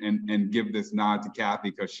transition and give this nod to Cathey,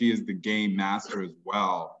 because she is the game master as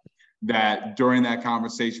well. That during that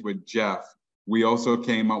conversation with Jeff, we also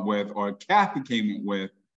came up with, or Cathey came up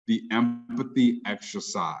with, the empathy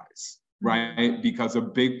exercise, right? Because a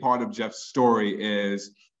big part of Jeff's story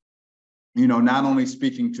is, not only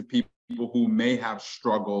speaking to people who may have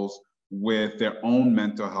struggles with their own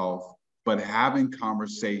mental health, but having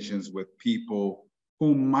conversations with people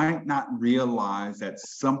who might not realize that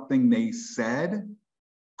something they said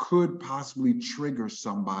could possibly trigger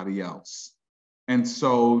somebody else. And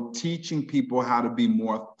so teaching people how to be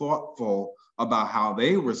more thoughtful about how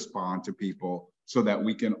they respond to people so that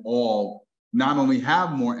we can all not only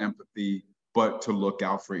have more empathy, but to look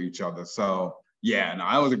out for each other. So yeah, no,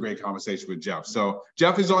 that was a great conversation with Jeff. So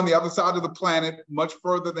Jeff is on the other side of the planet, much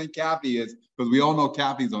further than Cathey is, because we all know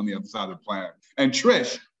Cathey's on the other side of the planet. And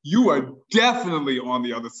Trish, you are definitely on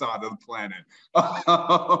the other side of the planet.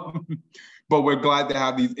 But we're glad to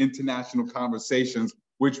have these international conversations,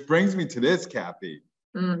 which brings me to this, Cathey.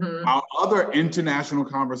 Mm-hmm. Our other international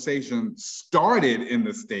conversation started in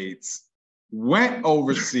the States, went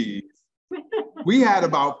overseas. We had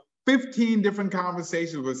about 15 different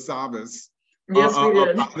conversations with Savas. Yes, we did.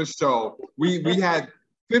 About the show. We had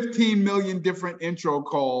 15 million different intro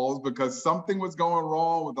calls because something was going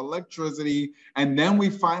wrong with electricity. And then we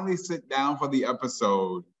finally sit down for the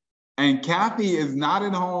episode. And Cathey is not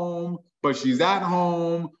at home, but she's at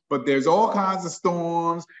home, but there's all kinds of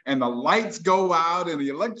storms and the lights go out and the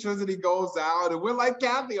electricity goes out. And we're like,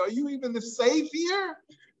 Cathey, are you even safe here?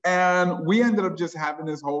 And we ended up just having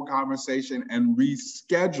this whole conversation and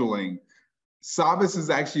rescheduling. Savas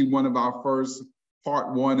is actually one of our first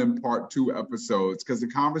part 1 and part 2 episodes because the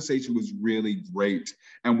conversation was really great.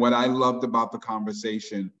 And what I loved about the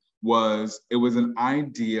conversation was it was an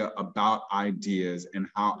idea about ideas and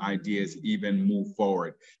how ideas even move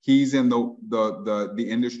forward. He's in the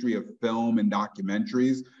industry of film and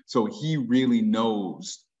documentaries, so he really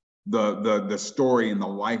knows the story and the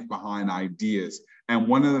life behind ideas. And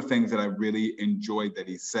one of the things that I really enjoyed that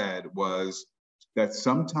he said was that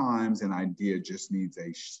sometimes an idea just needs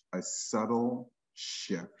a subtle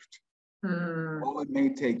shift. All it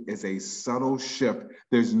may take is a subtle shift.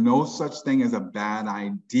 There's no such thing as a bad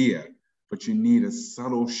idea, but you need a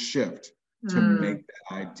subtle shift to make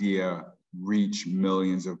that idea reach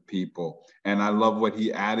millions of people. And I love what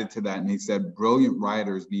he added to that. And he said, brilliant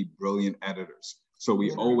writers need brilliant editors. So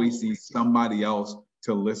we always need somebody else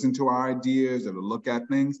to listen to our ideas or to look at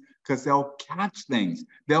things, because they'll catch things.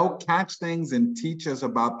 They'll catch things and teach us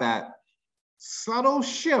about that subtle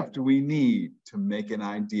shift we need to make an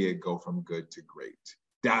idea go from good to great.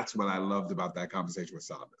 That's what I loved about that conversation with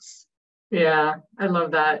Savas. Yeah, I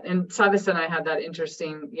love that. And Savas and I had that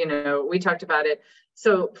interesting, we talked about it.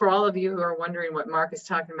 So for all of you who are wondering what Marc is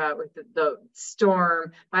talking about with the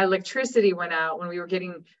storm, my electricity went out when we were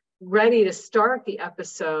getting ready to start the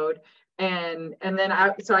episode. And then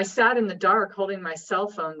I sat in the dark holding my cell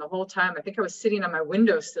phone the whole time. I think I was sitting on my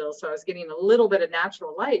windowsill, so I was getting a little bit of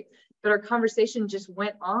natural light. But our conversation just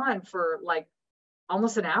went on for like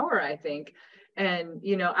almost an hour, I think. And,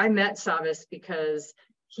 I met Savas because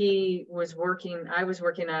I was working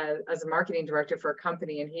as a marketing director for a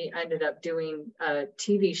company, and he ended up doing a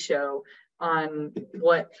TV show on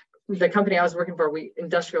what the company I was working for,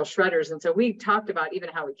 industrial shredders. And so we talked about even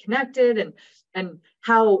how we connected and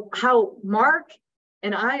how Marc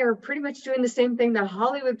and I are pretty much doing the same thing that a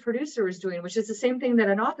Hollywood producer is doing, which is the same thing that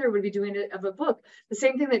an author would be doing of a book, the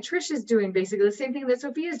same thing that Trish is doing, basically the same thing that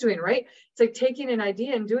Sophia is doing, right? It's like taking an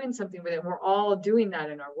idea and doing something with it. We're all doing that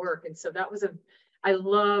in our work. And so that was I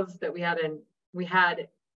love that we had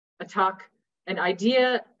a talk an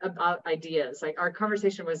idea about ideas. Like our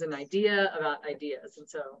conversation was an idea about ideas. And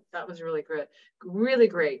so that was really great. Really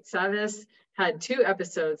great. Savas had 2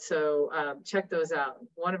 episodes. So check those out.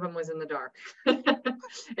 One of them was in the dark.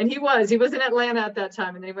 And he was in Atlanta at that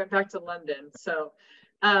time, and then he went back to London. So,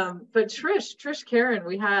 but Trish Kerin,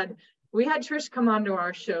 we had Trish come onto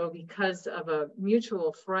our show because of a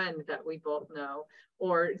mutual friend that we both know,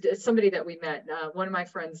 or somebody that we met. One of my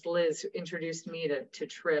friends, Liz, introduced me to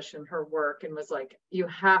Trish and her work, and was like, you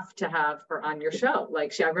have to have her on your show.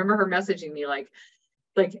 Like I remember her messaging me like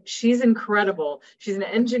she's incredible. She's an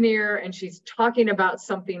engineer, and she's talking about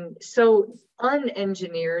something so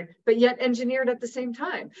unengineered, but yet engineered at the same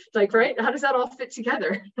time. Like, right? How does that all fit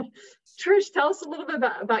together? Trish, tell us a little bit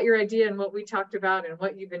about your idea and what we talked about and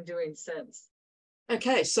what you've been doing since.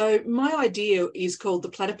 Okay, so my idea is called the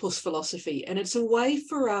platypus philosophy, and it's a way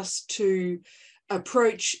for us to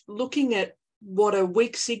approach looking at what are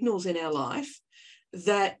weak signals in our life,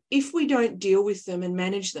 that if we don't deal with them and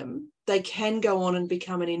manage them, they can go on and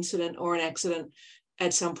become an incident or an accident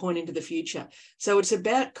at some point into the future. So it's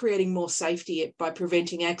about creating more safety by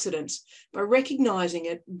preventing accidents, by recognizing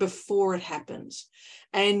it before it happens.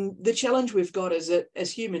 And the challenge we've got is that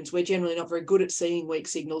as humans, we're generally not very good at seeing weak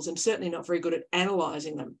signals, and certainly not very good at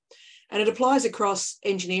analyzing them. And it applies across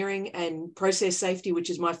engineering and process safety, which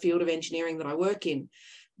is my field of engineering that I work in.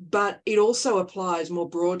 But it also applies more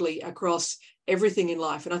broadly across everything in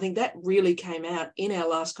life. And I think that really came out in our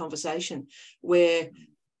last conversation, where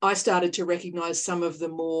I started to recognize some of the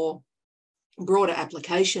more broader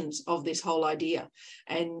applications of this whole idea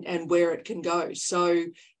and where it can go. So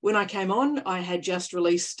when I came on, I had just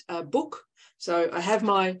released a book. So I have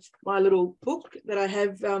my little book that I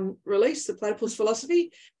have released, The Platypus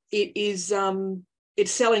Philosophy. It is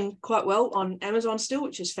it's selling quite well on Amazon still,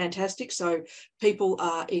 which is fantastic. So people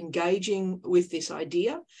are engaging with this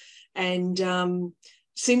idea. And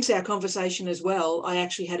since our conversation as well, I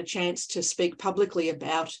actually had a chance to speak publicly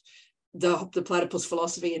about the platypus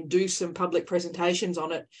philosophy and do some public presentations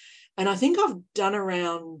on it. And I think I've done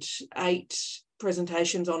around 8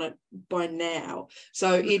 presentations on it by now.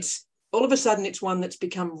 So it's all of a sudden it's one that's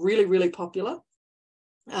become really, really popular.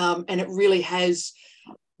 And it really has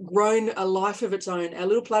grown a life of its own. Our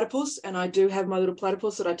little platypus, and I do have my little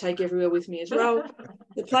platypus that I take everywhere with me as well.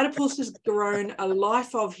 The platypus has grown a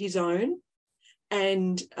life of his own.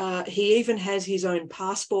 And he even has his own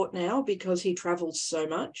passport now because he travels so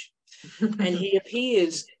much. And he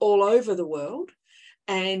appears all over the world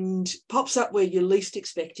and pops up where you least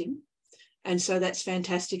expect him. And so that's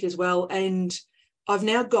fantastic as well. And I've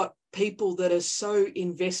now got people that are so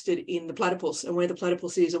invested in the platypus and where the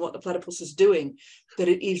platypus is and what the platypus is doing that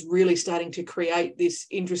it is really starting to create this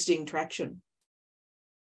interesting traction.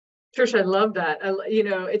 Trish, I love that.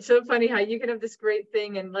 It's so funny how you can have this great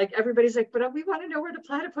thing and like everybody's like, but we want to know where the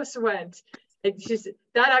platypus went. It's just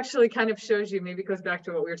that actually kind of shows you, maybe goes back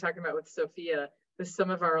to what we were talking about with Sophia, with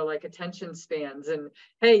some of our like attention spans. And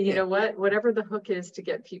hey, you know what? Whatever the hook is to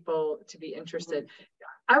get people to be interested.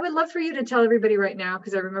 I would love for you to tell everybody right now,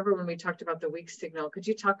 because I remember when we talked about the weak signal. Could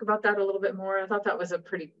you talk about that a little bit more? I thought that was a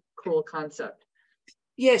pretty cool concept.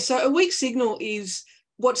 Yeah, so a weak signal is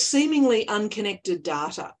what's seemingly unconnected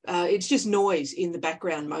data. It's just noise in the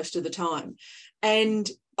background most of the time. And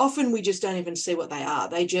often we just don't even see what they are.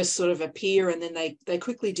 They just sort of appear and then they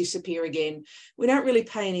quickly disappear again. We don't really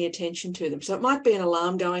pay any attention to them. So it might be an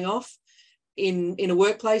alarm going off in a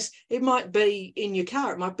workplace. It might be in your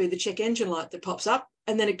car. It might be the check engine light that pops up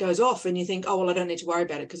and then it goes off and you think, oh, well, I don't need to worry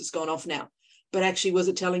about it because it's gone off now. But actually, was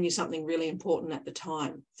it telling you something really important at the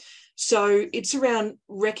time? So it's around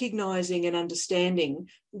recognizing and understanding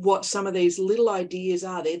what some of these little ideas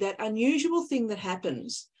are. They're that unusual thing that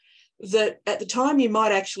happens that at the time you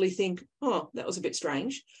might actually think, oh, that was a bit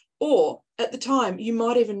strange. Or at the time, you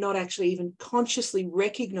might even not actually even consciously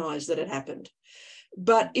recognize that it happened.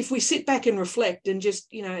 But if we sit back and reflect and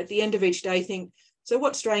just, at the end of each day think, so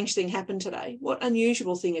what strange thing happened today? What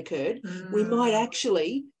unusual thing occurred? We might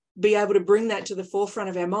actually be able to bring that to the forefront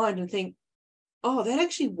of our mind and think, oh, that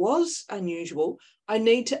actually was unusual. I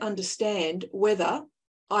need to understand whether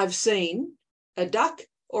I've seen a duck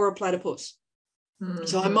or a platypus.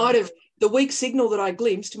 So I might have, the weak signal that I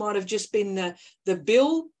glimpsed might have just been the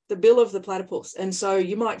bill of the platypus. And so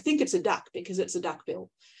you might think it's a duck because it's a duck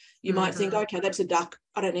bill. You might think, okay, that's a duck.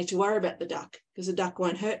 I don't need to worry about the duck because the duck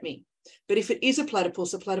won't hurt me. But if it is a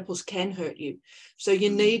platypus can hurt you. So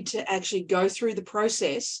you need to actually go through the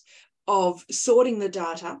process of sorting the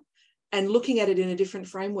data and looking at it in a different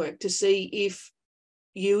framework to see if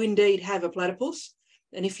you indeed have a platypus.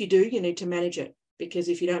 And if you do, you need to manage it, because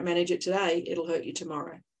if you don't manage it today, it'll hurt you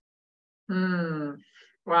tomorrow.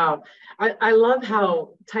 Wow. I love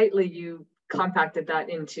how tightly you compacted that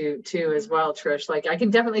into too as well, Trish. Like I can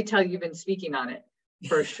definitely tell you've been speaking on it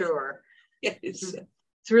for sure. Yes.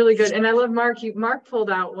 It's really good. And I love Mark. Mark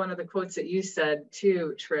pulled out one of the quotes that you said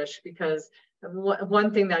too, Trish, because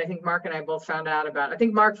one thing that I think Mark and I both found out about, I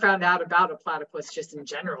think Mark found out about a platypus just in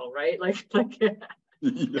general, right? Like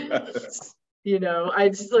Yes. you know, I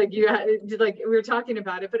just like we were talking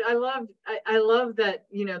about it, but I love that,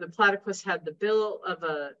 you know, the platypus had the bill of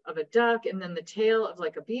a duck and then the tail of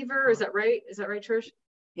like a beaver. Is that right? Is that right, Trish?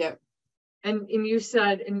 Yeah. And you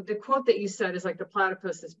said, and the quote that you said is like the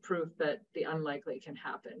platypus is proof that the unlikely can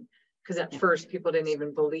happen. Because at first people didn't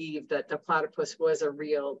even believe that the platypus was a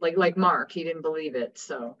real, like Mark, he didn't believe it.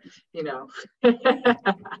 So, you know.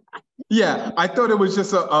 Yeah, I thought it was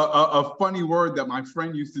just a funny word that my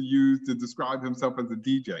friend used to use to describe himself as a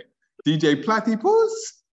DJ. DJ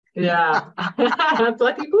Platypus? Yeah,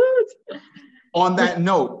 Platypus. On that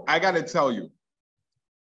note, I got to tell you,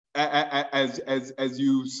 as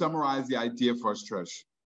you summarize the idea for us, Trish,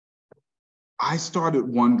 I started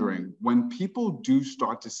wondering, when people do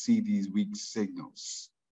start to see these weak signals,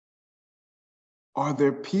 are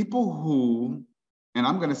there people who, and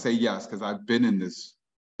I'm going to say yes, because I've been in this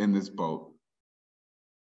boat,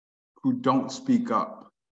 who don't speak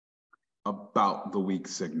up about the weak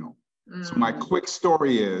signal? So my quick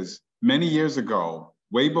story is, many years ago,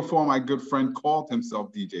 way before my good friend called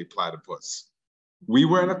himself DJ Platypus, we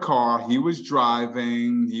were in a car, he was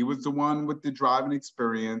driving, he was the one with the driving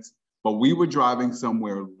experience, but we were driving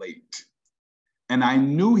somewhere late. And I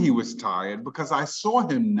knew he was tired because I saw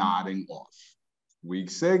him nodding off. Weak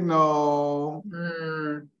signal.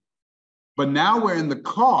 But now we're in the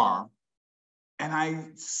car and I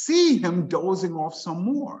see him dozing off some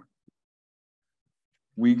more.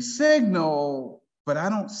 Weak signal, but I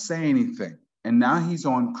don't say anything. And now he's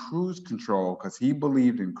on cruise control because he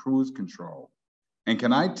believed in cruise control. And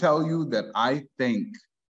can I tell you that I think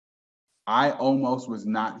I almost was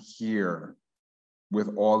not here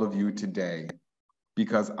with all of you today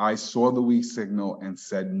because I saw the weak signal and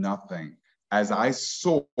said nothing. As I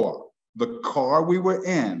saw the car we were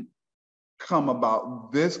in come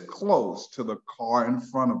about this close to the car in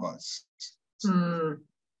front of us.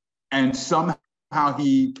 And somehow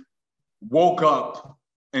he woke up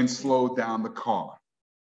and slowed down the car.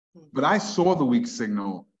 But I saw the weak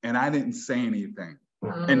signal and I didn't say anything.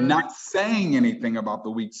 And not saying anything about the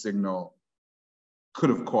weak signal could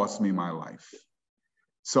have cost me my life.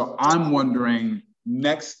 So I'm wondering,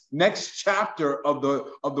 next chapter of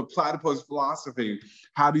the platypus philosophy,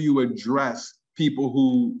 how do you address people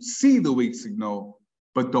who see the weak signal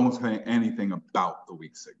but don't say anything about the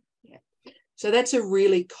weak signal? Yeah. So that's a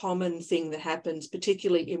really common thing that happens,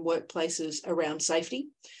 particularly in workplaces around safety.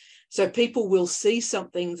 So people will see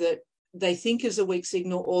something that they think is a weak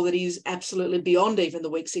signal or that is absolutely beyond even the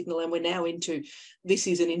weak signal. And we're now into, this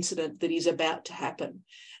is an incident that is about to happen.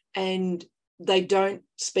 And they don't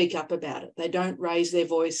speak up about it. They don't raise their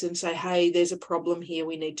voice and say, hey, there's a problem here,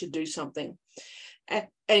 we need to do something.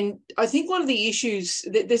 And I think one of the issues,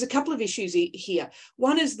 there's a couple of issues here.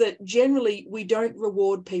 One is that generally we don't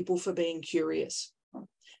reward people for being curious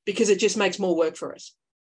because it just makes more work for us.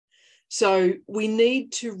 So we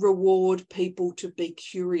need to reward people to be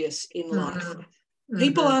curious in life.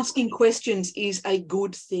 People asking questions is a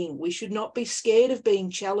good thing. We should not be scared of being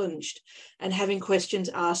challenged and having questions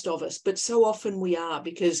asked of us, but so often we are,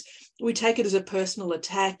 because we take it as a personal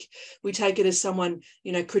attack. We take it as someone,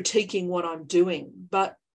 you know, critiquing what I'm doing,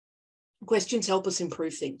 but questions help us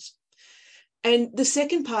improve things. And the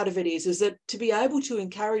second part of it is that to be able to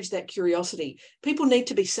encourage that curiosity, people need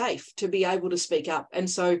to be safe to be able to speak up. And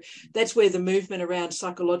so that's where the movement around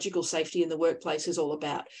psychological safety in the workplace is all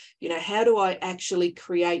about. You know, how do I actually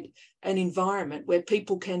create an environment where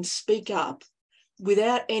people can speak up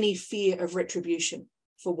without any fear of retribution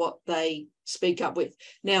for what they speak up with?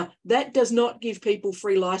 Now, that does not give people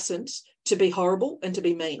free license to be horrible and to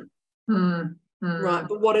be mean. Right.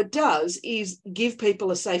 But what it does is give people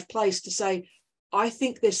a safe place to say, I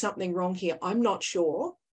think there's something wrong here. I'm not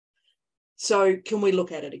sure. So can we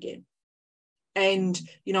look at it again? And,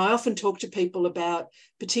 you know, I often talk to people about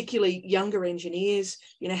particularly younger engineers,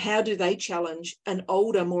 you know, how do they challenge an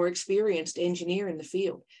older, more experienced engineer in the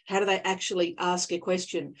field? How do they actually ask a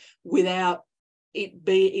question without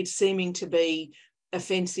it seeming to be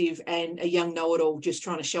offensive and a young know-it-all just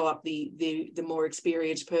trying to show up the more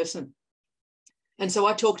experienced person? And so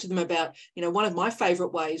I talk to them about, you know, one of my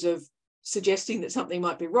favorite ways of suggesting that something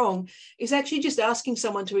might be wrong is actually just asking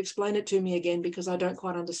someone to explain it to me again because I don't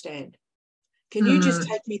quite understand. Can you just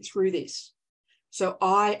take me through this so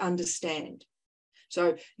I understand?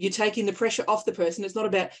 So you're taking the pressure off the person. It's not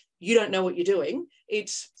about you don't know what you're doing.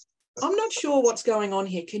 It's I'm not sure what's going on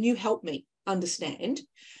here. Can you help me understand?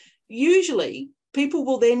 Usually people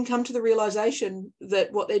will then come to the realization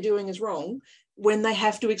that what they're doing is wrong when they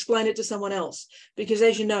have to explain it to someone else. Because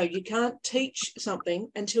as you know, you can't teach something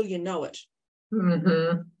until you know it.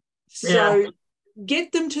 Mm-hmm. So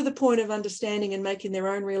get them to the point of understanding and making their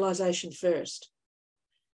own realization first.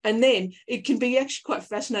 And then it can be actually quite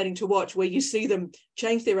fascinating to watch where you see them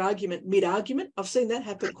change their argument mid-argument. I've seen that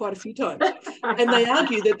happen quite a few times. And they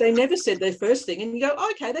argue that they never said their first thing. And you go,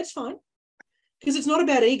 oh, okay, that's fine. Because it's not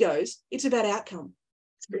about egos. It's about outcome.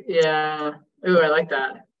 Yeah. Ooh, I like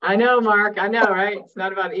that. I know, Mark. I know, right? It's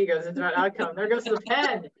not about egos. It's about outcome. There goes the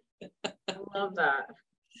pen. I love that.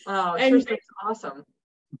 Oh, Trish, that's awesome.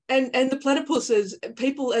 And the platypuses,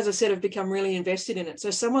 people, as I said, have become really invested in it. So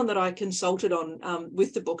someone that I consulted on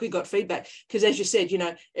with the book who got feedback, because as you said, you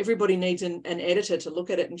know, everybody needs an editor to look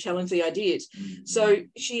at it and challenge the ideas. Mm-hmm. So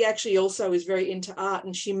she actually also is very into art,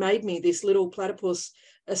 and she made me this little platypus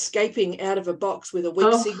escaping out of a box with a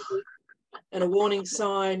weak signal and a warning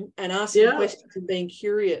sign and asking questions and being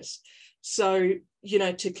curious. So, you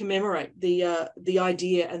know, to commemorate the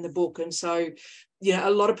idea and the book. And so, you know,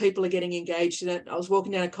 a lot of people are getting engaged in it. I was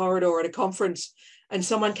walking down a corridor at a conference and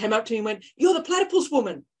someone came up to me and went, "You're the platypus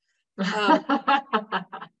woman." And I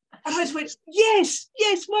just went, yes,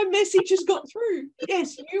 my message has got through.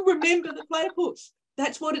 Yes, you remember the platypus.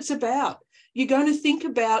 That's what it's about. You're going to think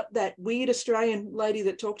about that weird Australian lady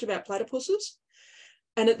that talked about platypuses.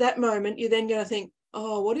 And at that moment, you're then going to think,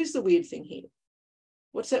 oh, what is the weird thing here?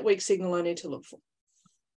 What's that weak signal I need to look for?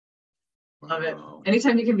 Love it.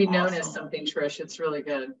 Anytime you can be known as something, Trish, it's really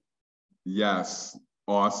good. Yes.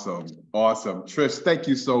 Awesome. Trish, thank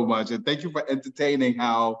you so much. And thank you for entertaining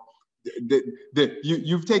how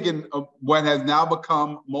you've taken what has now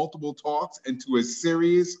become multiple talks into a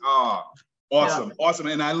series. Awesome.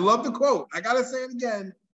 And I love the quote. I got to say it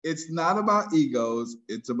again. It's not about egos.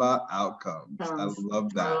 It's about outcomes. I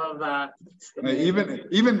love that. I love that.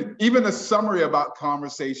 Even a summary about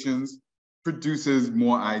conversations produces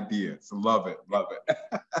more ideas. Love it.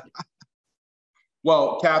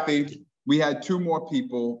 Well, Cathey, we had 2 more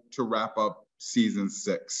people to wrap up season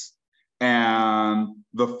 6. And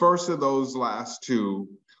the first of those last 2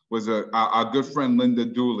 was our good friend Linda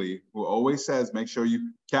Dulye, who always says, make sure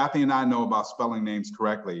Cathey and I know about spelling names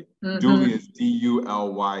correctly. Mm-hmm. Dulye is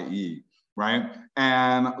D-U-L-Y-E, right?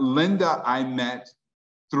 And Linda, I met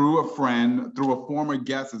through a friend, through a former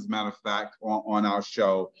guest, as a matter of fact, on our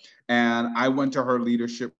show. And I went to her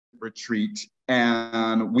leadership retreat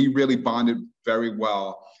and we really bonded very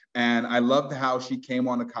well. And I loved how she came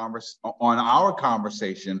on our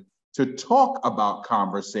conversation to talk about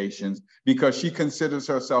conversations, because she considers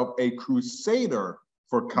herself a crusader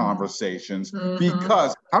for conversations. Mm-hmm.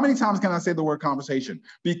 Because, how many times can I say the word conversation?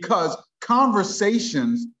 Because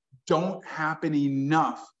conversations don't happen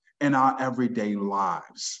enough in our everyday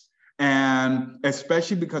lives. And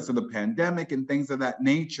especially because of the pandemic and things of that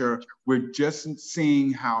nature, we're just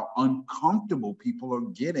seeing how uncomfortable people are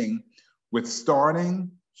getting with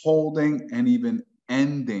starting, holding, and even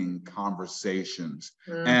ending conversations.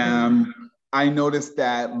 Mm-hmm. And I noticed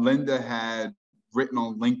that Linda had written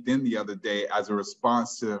on LinkedIn the other day as a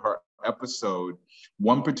response to her episode,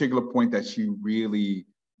 one particular point that she really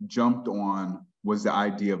jumped on was the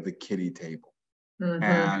idea of the kiddie table. Mm-hmm.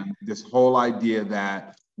 And this whole idea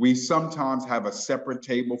that we sometimes have a separate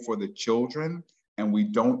table for the children and we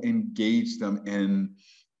don't engage them in,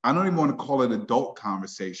 I don't even want to call it adult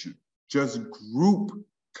conversation, just group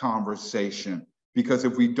conversation. Because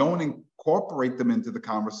if we don't incorporate them into the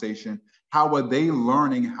conversation, how are they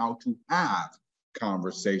learning how to have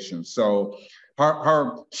conversations? So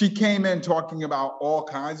she came in talking about all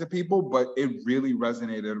kinds of people, but it really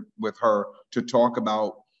resonated with her to talk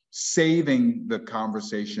about saving the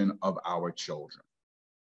conversation of our children.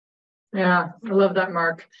 Yeah, I love that,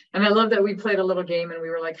 Mark. And I love that we played a little game and we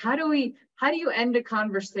were like, how do you end a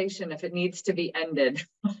conversation if it needs to be ended?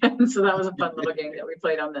 And so that was a fun little game that we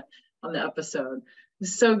played on the episode.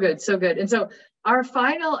 So good. And so our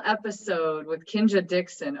final episode with Kinja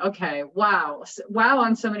Dixon. Okay, wow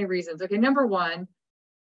on so many reasons. Okay, number 1,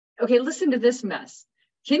 okay, listen to this mess.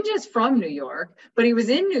 Kinja's from New York, but he was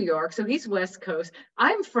in New York, so he's West Coast.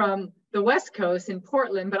 I'm from the West Coast in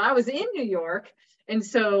Portland, but I was in New York. And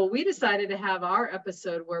so we decided to have our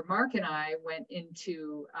episode where Mark and I went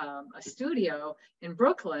into a studio in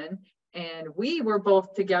Brooklyn, and we were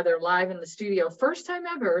both together live in the studio. First time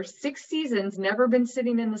ever, 6 seasons, never been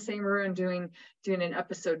sitting in the same room doing an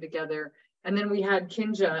episode together. And then we had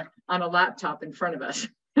Kinja on a laptop in front of us.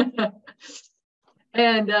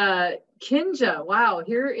 And Kinja, wow,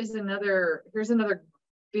 here's another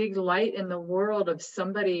big light in the world of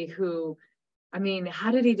somebody who, I mean,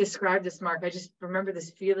 how did he describe this, Mark? I just remember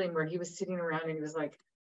this feeling where he was sitting around and he was like,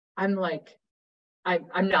 I'm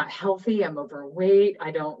not healthy, I'm overweight,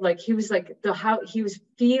 I don't, like, he was like, how he was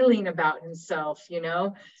feeling about himself, you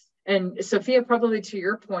know? And Sophia, probably to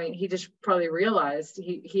your point, he just probably realized,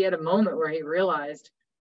 he had a moment where he realized,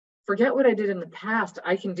 forget what I did in the past,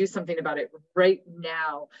 I can do something about it right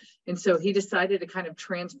now. And so he decided to kind of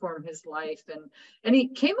transform his life. And he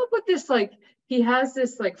came up with this, like, he has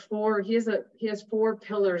this like he has 4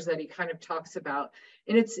 pillars that he kind of talks about.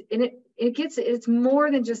 And it's more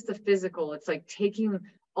than just the physical. It's like taking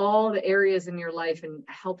all the areas in your life and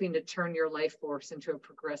helping to turn your life force into a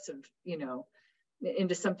progressive, you know,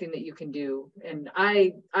 into something that you can do. And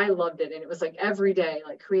I loved it. And it was like every day,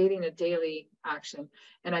 like creating a daily action.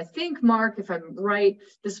 And I think, Mark, if I'm right,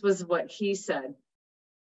 this was what he said.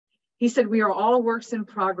 He said, we are all works in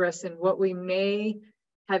progress, and what we may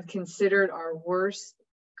have considered our worst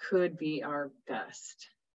could be our best.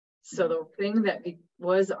 So the thing that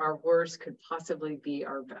was our worst could possibly be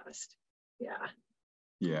our best. Yeah.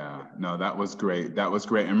 Yeah, no, that was great. That was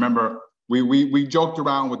great. And remember, we joked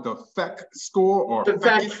around with the FEC score, or the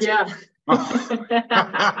FEC, yeah.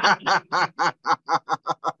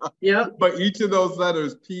 Yep. But each of those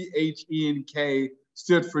letters, P, H, E, and K,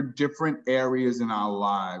 stood for different areas in our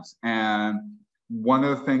lives. And one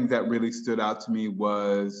of the things that really stood out to me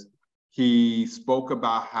was he spoke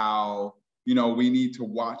about how, you know, we need to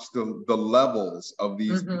watch the levels of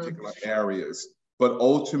these particular areas. But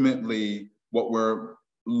ultimately, what we're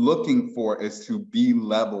looking for is to be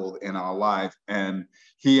leveled in our life. And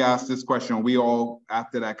he asked this question. We all,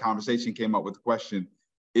 after that conversation, came up with the question,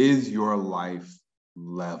 is your life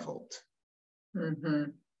leveled?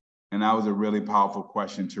 And that was a really powerful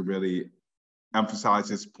question to really emphasize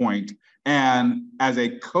this point. And as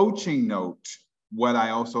a coaching note, what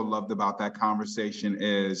I also loved about that conversation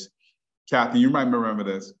is, Cathey, you might remember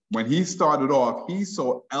this, when he started off, he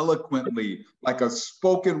so eloquently, like a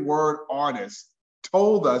spoken word artist,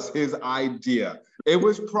 told us his idea. It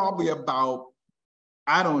was probably about,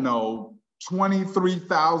 I don't know,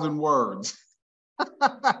 23,000 words.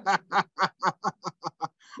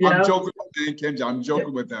 Yeah. I'm joking with Kinja. I'm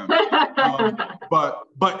joking with them.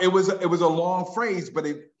 But it was a long phrase, but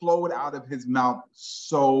it flowed out of his mouth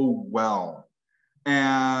so well.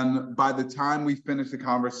 And by the time we finished the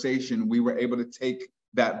conversation, we were able to take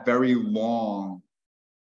that very long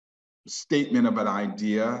statement of an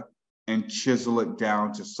idea and chisel it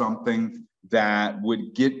down to something that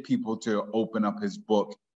would get people to open up his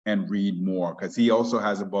book and read more. Because he also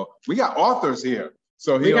has a book. We got authors here.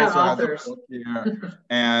 So he also has a book here.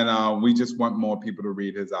 And we just want more people to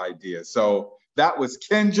read his ideas. So that was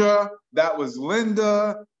Kinja, that was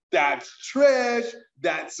Linda, that's Trish,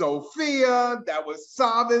 that's Sophia, that was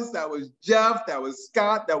Savas, that was Jeff, that was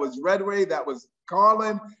Scott, that was Redway, that was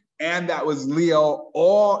Carlin, and that was Leo,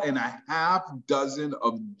 all in a half dozen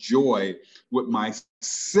of joy with my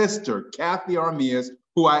sister, Cathey Armias,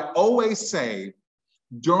 who I always say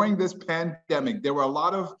during this pandemic, there were a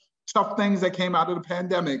lot of tough things that came out of the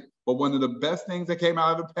pandemic, but one of the best things that came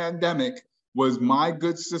out of the pandemic was my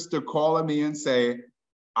good sister calling me and say,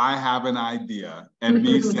 I have an idea, and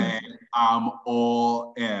me saying, I'm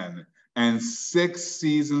all in. And 6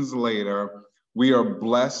 seasons later, we are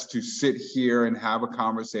blessed to sit here and have a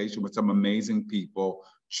conversation with some amazing people.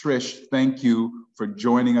 Trish, thank you for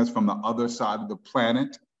joining us from the other side of the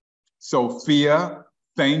planet. Sophia,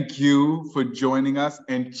 thank you for joining us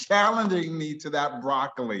and challenging me to that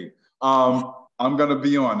broccoli. I'm going to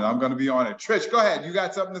be on it. I'm going to be on it. Trish, go ahead. You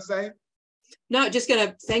got something to say? No, just going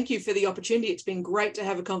to thank you for the opportunity. It's been great to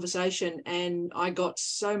have a conversation, and I got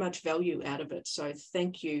so much value out of it. So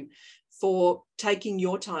thank you for taking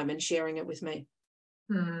your time and sharing it with me.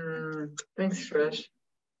 Thanks, Trish.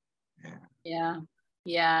 Yeah.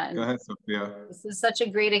 Go ahead, Sophia. This is such a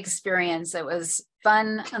great experience. It was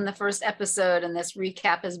fun on the first episode, and this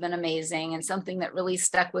recap has been amazing. And something that really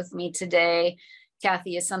stuck with me today,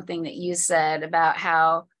 Cathey, is something that you said about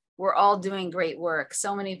how we're all doing great work.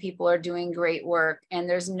 So many people are doing great work, and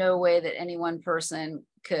there's no way that any one person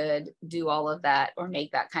could do all of that or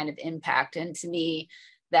make that kind of impact. And to me,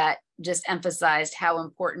 that just emphasized how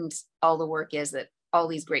important all the work is that all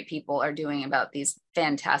these great people are doing about these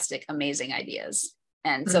fantastic, amazing ideas.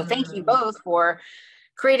 And so thank you both for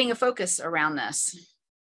creating a focus around this.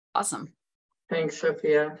 Awesome. Thanks,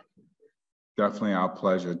 Sophia. Definitely our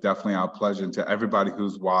pleasure. Definitely our pleasure. And to everybody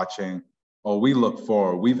who's watching, we look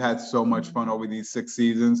forward. We've had so much fun over these 6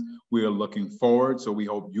 seasons. We are looking forward. So we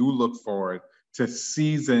hope you look forward to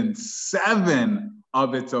season 7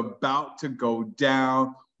 of It's About to Go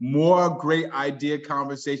Down. More great idea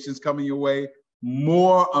conversations coming your way.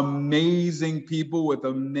 More amazing people with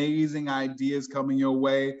amazing ideas coming your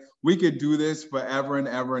way. We could do this forever and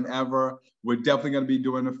ever and ever. We're definitely going to be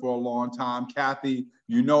doing it for a long time. Cathey,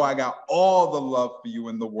 you know I got all the love for you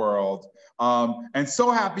in the world. And so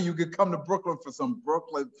happy you could come to Brooklyn for some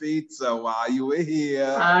Brooklyn pizza while you were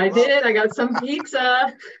here. I did. I got some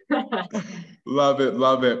pizza. Love it,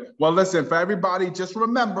 love it. Well, listen, for everybody, just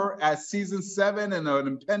remember, as season 7 and an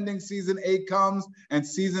impending season 8 comes and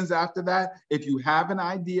seasons after that, if you have an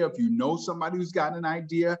idea, if you know somebody who's got an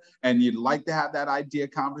idea and you'd like to have that idea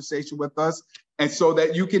conversation with us, and so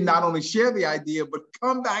that you can not only share the idea, but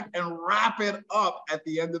come back and wrap it up at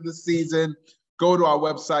the end of the season, go to our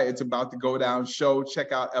website, It's About to Go Down Show.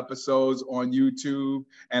 Check out episodes on YouTube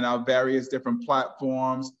and our various different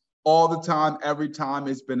platforms. All the time, every time.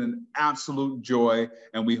 It's been an absolute joy.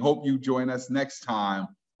 And we hope you join us next time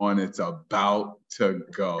on It's About to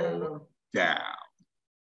Go Down.